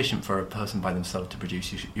is not efficient for a person by themselves to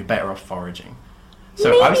produce. You're better off foraging.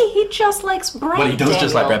 So Maybe he just likes bread. Well, he does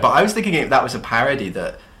just like Daniel. bread. But I was thinking if that was a parody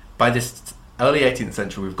that by this early 18th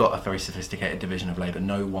century we've got a very sophisticated division of labour.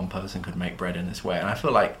 No one person could make bread in this way. And I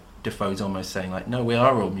feel like Defoe's almost saying like, no, we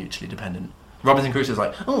are all mutually dependent. Robinson Crusoe's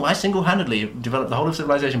like, oh, I single-handedly developed the whole of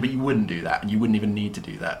civilization, but you wouldn't do that, and you wouldn't even need to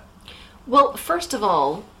do that. Well, first of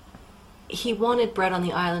all, he wanted bread on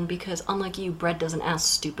the island because, unlike you, bread doesn't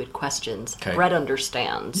ask stupid questions. Okay. Bread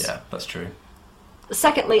understands. Yeah, that's true.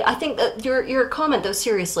 Secondly, I think that your comment, though,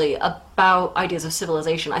 seriously, about ideas of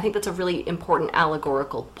civilization, I think that's a really important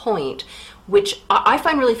allegorical point, which I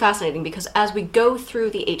find really fascinating because as we go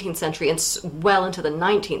through the 18th century and well into the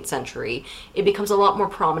 19th century, it becomes a lot more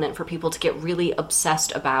prominent for people to get really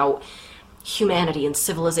obsessed about humanity and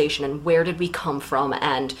civilization and where did we come from,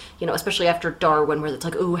 and especially after Darwin, where it's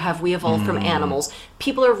like, oh, have we evolved from animals?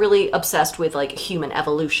 People are really obsessed with like human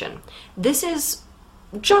evolution. This is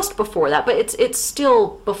just before that, but it's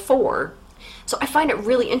still before. So I find it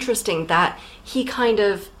really interesting that he kind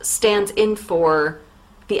of stands in for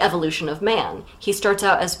the evolution of man. He starts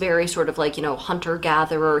out as very sort of like,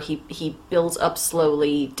 hunter-gatherer. He builds up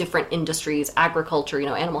slowly different industries, agriculture,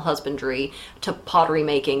 animal husbandry, to pottery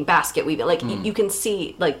making, basket weaving. Like, you can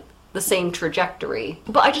see, like, the same trajectory.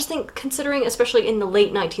 But I just think, considering, especially in the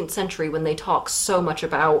late 19th century, when they talk so much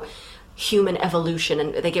about human evolution,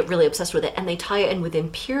 and they get really obsessed with it, and they tie it in with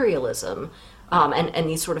imperialism, and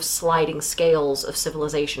these sort of sliding scales of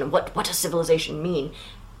civilization, and what does civilization mean?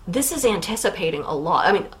 This is anticipating a lot.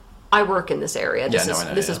 I mean, I work in this area.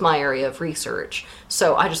 This is my area of research.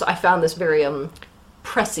 So I found this very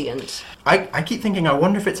prescient. I keep thinking, I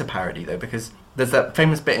wonder if it's a parody, though, because there's that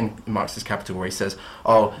famous bit in Marx's Capital where he says,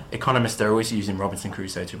 oh, economists are always using Robinson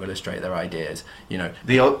Crusoe to illustrate their ideas.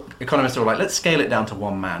 The economists are like, let's scale it down to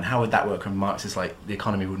one man. How would that work? And Marx is like, the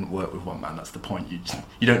economy wouldn't work with one man. That's the point.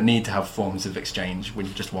 You don't need to have forms of exchange when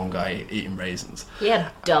you're just one guy eating raisins.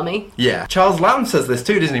 Yeah, dummy. Yeah. Charles Lamb says this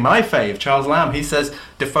too, doesn't he? My fave, Charles Lamb. He says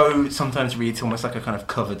Defoe sometimes reads almost like a kind of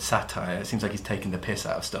covered satire. It seems like he's taking the piss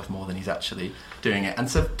out of stuff more than he's actually doing it. And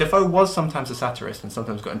so Defoe was sometimes a satirist and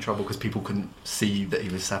sometimes got in trouble because people couldn't see that he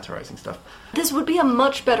was satirizing stuff. This would be a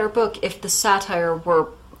much better book if the satire were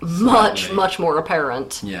much more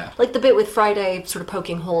apparent. Yeah. Like the bit with Friday sort of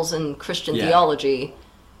poking holes in Christian theology,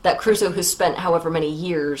 that Crusoe, who spent however many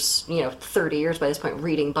years, 30 years by this point,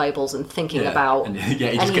 reading Bibles and thinking about... And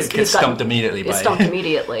he just gets stumped immediately by it. Stumped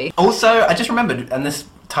immediately. Also, I just remembered, and this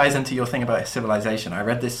ties into your thing about civilization. I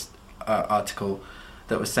read this article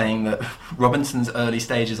that was saying that Robinson's early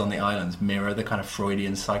stages on the islands mirror the kind of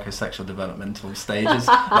Freudian psychosexual developmental stages.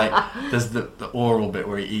 Like, there's the oral bit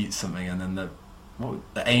where he eats something, and then the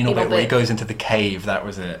anal bit where he goes into the cave. That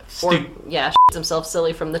was it. Shits himself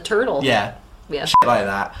silly from the turtle. Yeah. Yeah. Shit like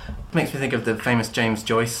that. Makes me think of the famous James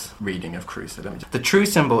Joyce reading of Crusoe. The true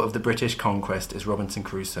symbol of the British conquest is Robinson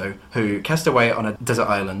Crusoe, who, cast away on a desert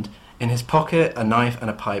island, in his pocket, a knife and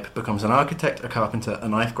a pipe, becomes an architect, a carpenter, a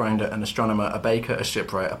knife grinder, an astronomer, a baker, a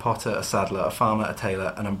shipwright, a potter, a saddler, a farmer, a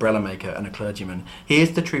tailor, an umbrella maker, and a clergyman. He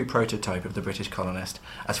is the true prototype of the British colonist,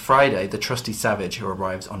 as Friday, the trusty savage who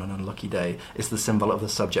arrives on an unlucky day, is the symbol of the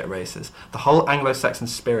subject races. The whole Anglo-Saxon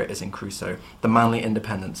spirit is in Crusoe: the manly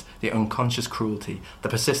independence, the unconscious cruelty, the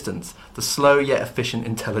persistence, the slow yet efficient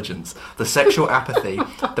intelligence, the sexual apathy,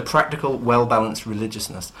 the practical, well-balanced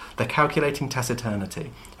religiousness, the calculating taciturnity.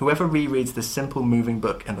 Whoever rereads this simple, moving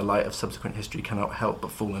book in the light of subsequent history cannot help but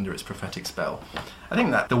fall under its prophetic spell. I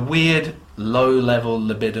think that the weird, low-level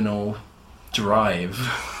libidinal drive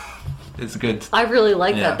is good. I really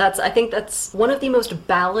like that. I think that's one of the most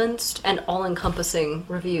balanced and all-encompassing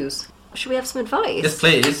reviews. Should we have some advice? Yes,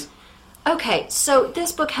 please. Okay, so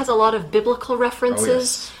this book has a lot of biblical references. Oh,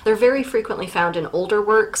 yes. They're very frequently found in older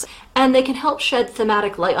works, and they can help shed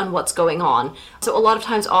thematic light on what's going on. So a lot of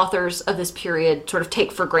times authors of this period sort of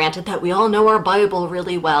take for granted that we all know our Bible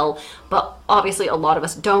really well, but obviously a lot of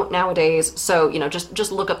us don't nowadays. So,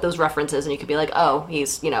 just look up those references and you could be like, oh,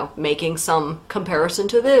 he's, making some comparison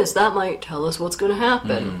to this. That might tell us what's going to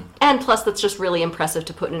happen. And plus, that's just really impressive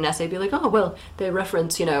to put in an essay, be like, oh, well, they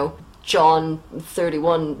reference, John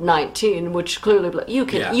 31:19, which clearly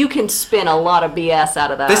you can spin a lot of BS out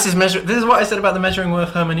of that. This is what I said about the Measuring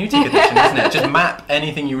Worth hermeneutic edition, isn't it? Just map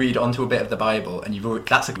anything you read onto a bit of the Bible, and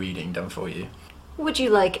that's a reading done for you. Would you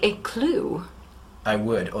like a clue? I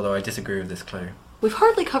would, although I disagree with this clue. We've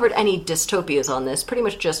hardly covered any dystopias on this, pretty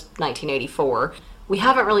much just 1984. We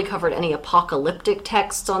haven't really covered any apocalyptic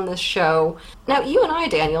texts on this show. Now, you and I,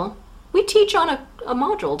 Daniel, we teach on a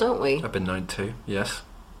module, don't we? I've been known to, yes.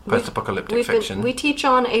 Post-apocalyptic fiction. We teach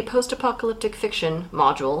on a post-apocalyptic fiction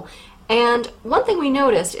module, and one thing we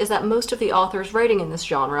noticed is that most of the authors writing in this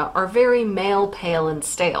genre are very male, pale, and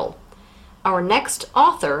stale. Our next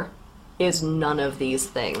author is none of these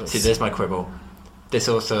things. See, there's my quibble. This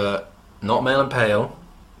author, not male and pale,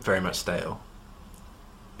 very much stale.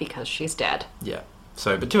 Because she's dead. Yeah.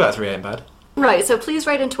 So, but 2 out of 3 ain't bad. Right, so please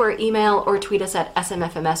write into our email or tweet us at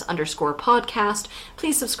smfms_podcast.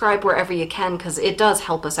 Please subscribe wherever you can, because it does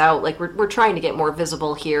help us out. Like, we're trying to get more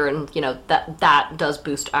visible here, and, that does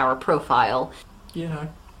boost our profile. See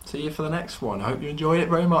you for the next one. I hope you enjoyed it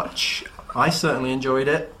very much. I certainly enjoyed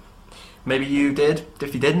it. Maybe you did.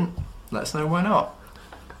 If you didn't, let us know why not.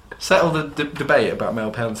 Settle the debate about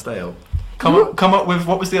male, pale and stale. Come up with,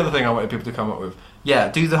 what was the other thing I wanted people to come up with?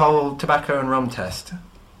 Yeah, do the whole tobacco and rum test.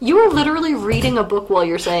 You are literally reading a book while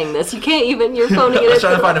you're saying this. You can't even, you're phoning it in. I was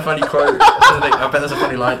trying to find a funny quote. I bet there's a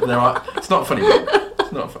funny line. It's not a funny book.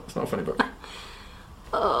 It's not a funny book.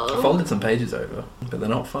 I folded some pages over, but they're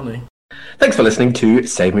not funny. Thanks for listening to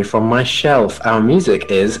Save Me From My Shelf. Our music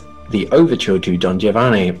is The Overture to Don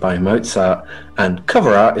Giovanni by Mozart, and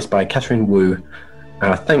cover art is by Catherine Wu.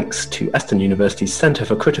 Our thanks to Aston University's Centre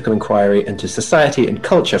for Critical Inquiry into Society and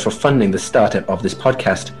Culture for funding the startup of this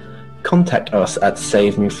podcast. Contact us at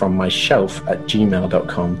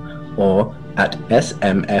savemefrommyshelf@gmail.com or at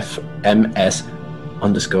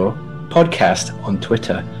smfms_podcast on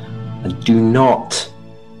Twitter. And do not,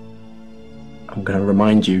 I'm going to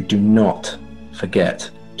remind you, do not forget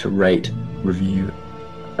to rate, review,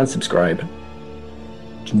 and subscribe.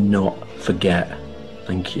 Do not forget.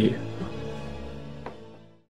 Thank you.